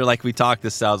come up there like we talked.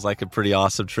 This sounds like a pretty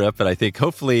awesome trip. And I think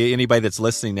hopefully anybody that's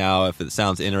listening now, if it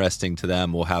sounds interesting to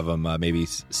them, we'll have them maybe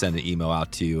send an email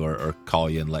out to you or call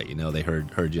you and let you know they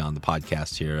heard you on the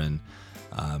podcast here. And,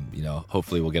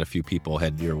 hopefully we'll get a few people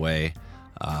headed your way.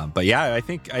 But yeah, I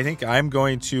think I'm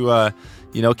going to,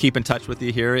 keep in touch with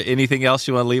you here. Anything else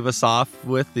you want to leave us off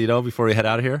with, before we head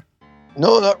out of here?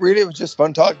 No, not really. It was just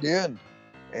fun talking to you.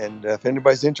 And if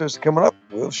anybody's interested in coming up,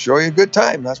 we'll show you a good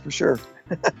time. That's for sure.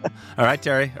 All right,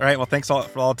 Terry. All right. Well, thanks for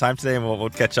all the time today, and we'll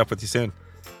catch up with you soon.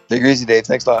 Take it easy, Dave.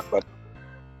 Thanks a lot, bud.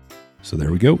 So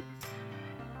there we go.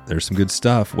 There's some good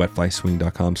stuff.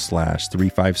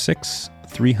 wetflyswing.com/356.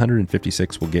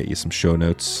 356 will get you some show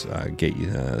notes, get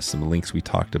you some links we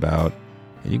talked about,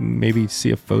 and you can maybe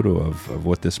see a photo of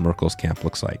what this Merkel's camp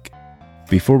looks like.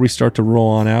 Before we start to roll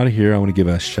on out of here, I want to give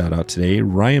a shout out today.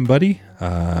 Ryan, buddy,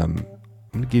 I'm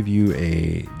going to give you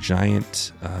a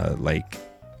giant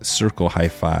circle high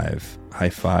five,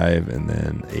 and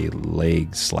then a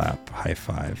leg slap high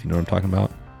five. You know what I'm talking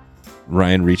about?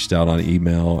 Ryan reached out on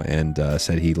email and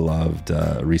said he loved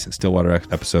a recent Stillwater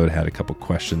episode, had a couple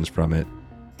questions from it.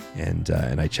 And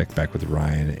I checked back with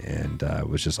Ryan, and it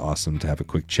was just awesome to have a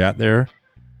quick chat there.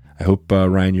 I hope,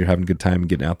 Ryan, you're having a good time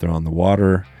getting out there on the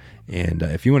water. And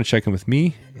if you want to check in with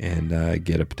me and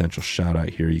get a potential shout out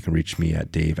here, you can reach me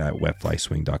at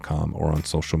dave@wetflyswing.com or on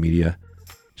social media.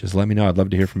 Just let me know. I'd love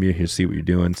to hear from you, here, see what you're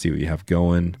doing, see what you have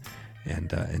going,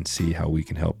 and see how we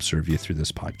can help serve you through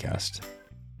this podcast.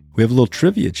 We have a little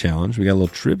trivia challenge. We got a little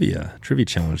trivia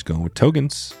challenge going with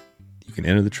Togans. You can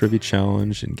enter the trivia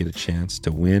challenge and get a chance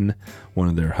to win one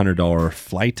of their $100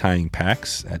 fly tying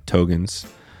packs at Togans.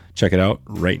 Check it out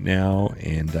right now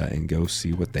and go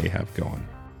see what they have going.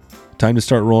 Time to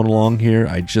start rolling along here.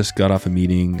 I just got off a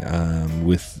meeting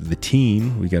with the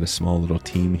team. We got a small little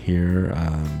team here,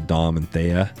 Dom and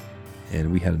Thea,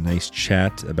 and we had a nice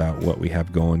chat about what we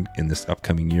have going in this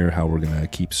upcoming year, how we're going to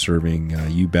keep serving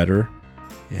you better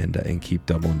and keep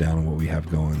doubling down on what we have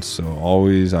going. So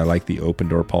always, I like the open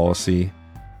door policy,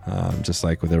 just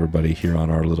like with everybody here on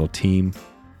our little team.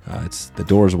 The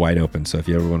door's wide open, so if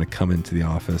you ever want to come into the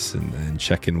office and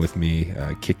check in with me,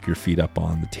 kick your feet up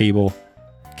on the table,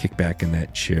 kick back in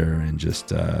that chair, and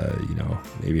just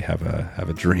maybe have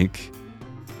a drink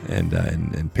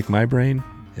and pick my brain,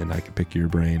 and I can pick your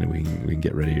brain, and we can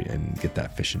get ready and get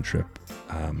that fishing trip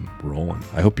rolling.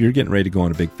 I hope you're getting ready to go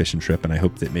on a big fishing trip, and I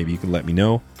hope that maybe you can let me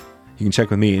know. You can check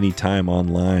with me anytime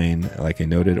online, like I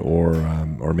noted,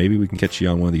 or maybe we can catch you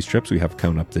on one of these trips we have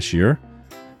coming up this year.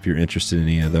 If you're interested in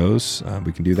any of those,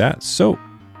 we can do that. So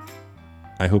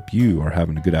I hope you are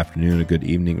having a good afternoon, a good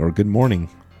evening, or a good morning,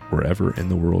 wherever in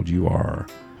the world you are.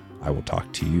 I will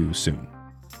talk to you soon.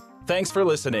 Thanks for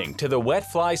listening to the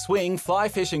Wet Fly Swing Fly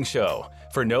Fishing Show.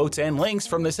 For notes and links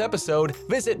from this episode,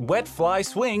 visit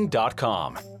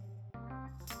wetflyswing.com.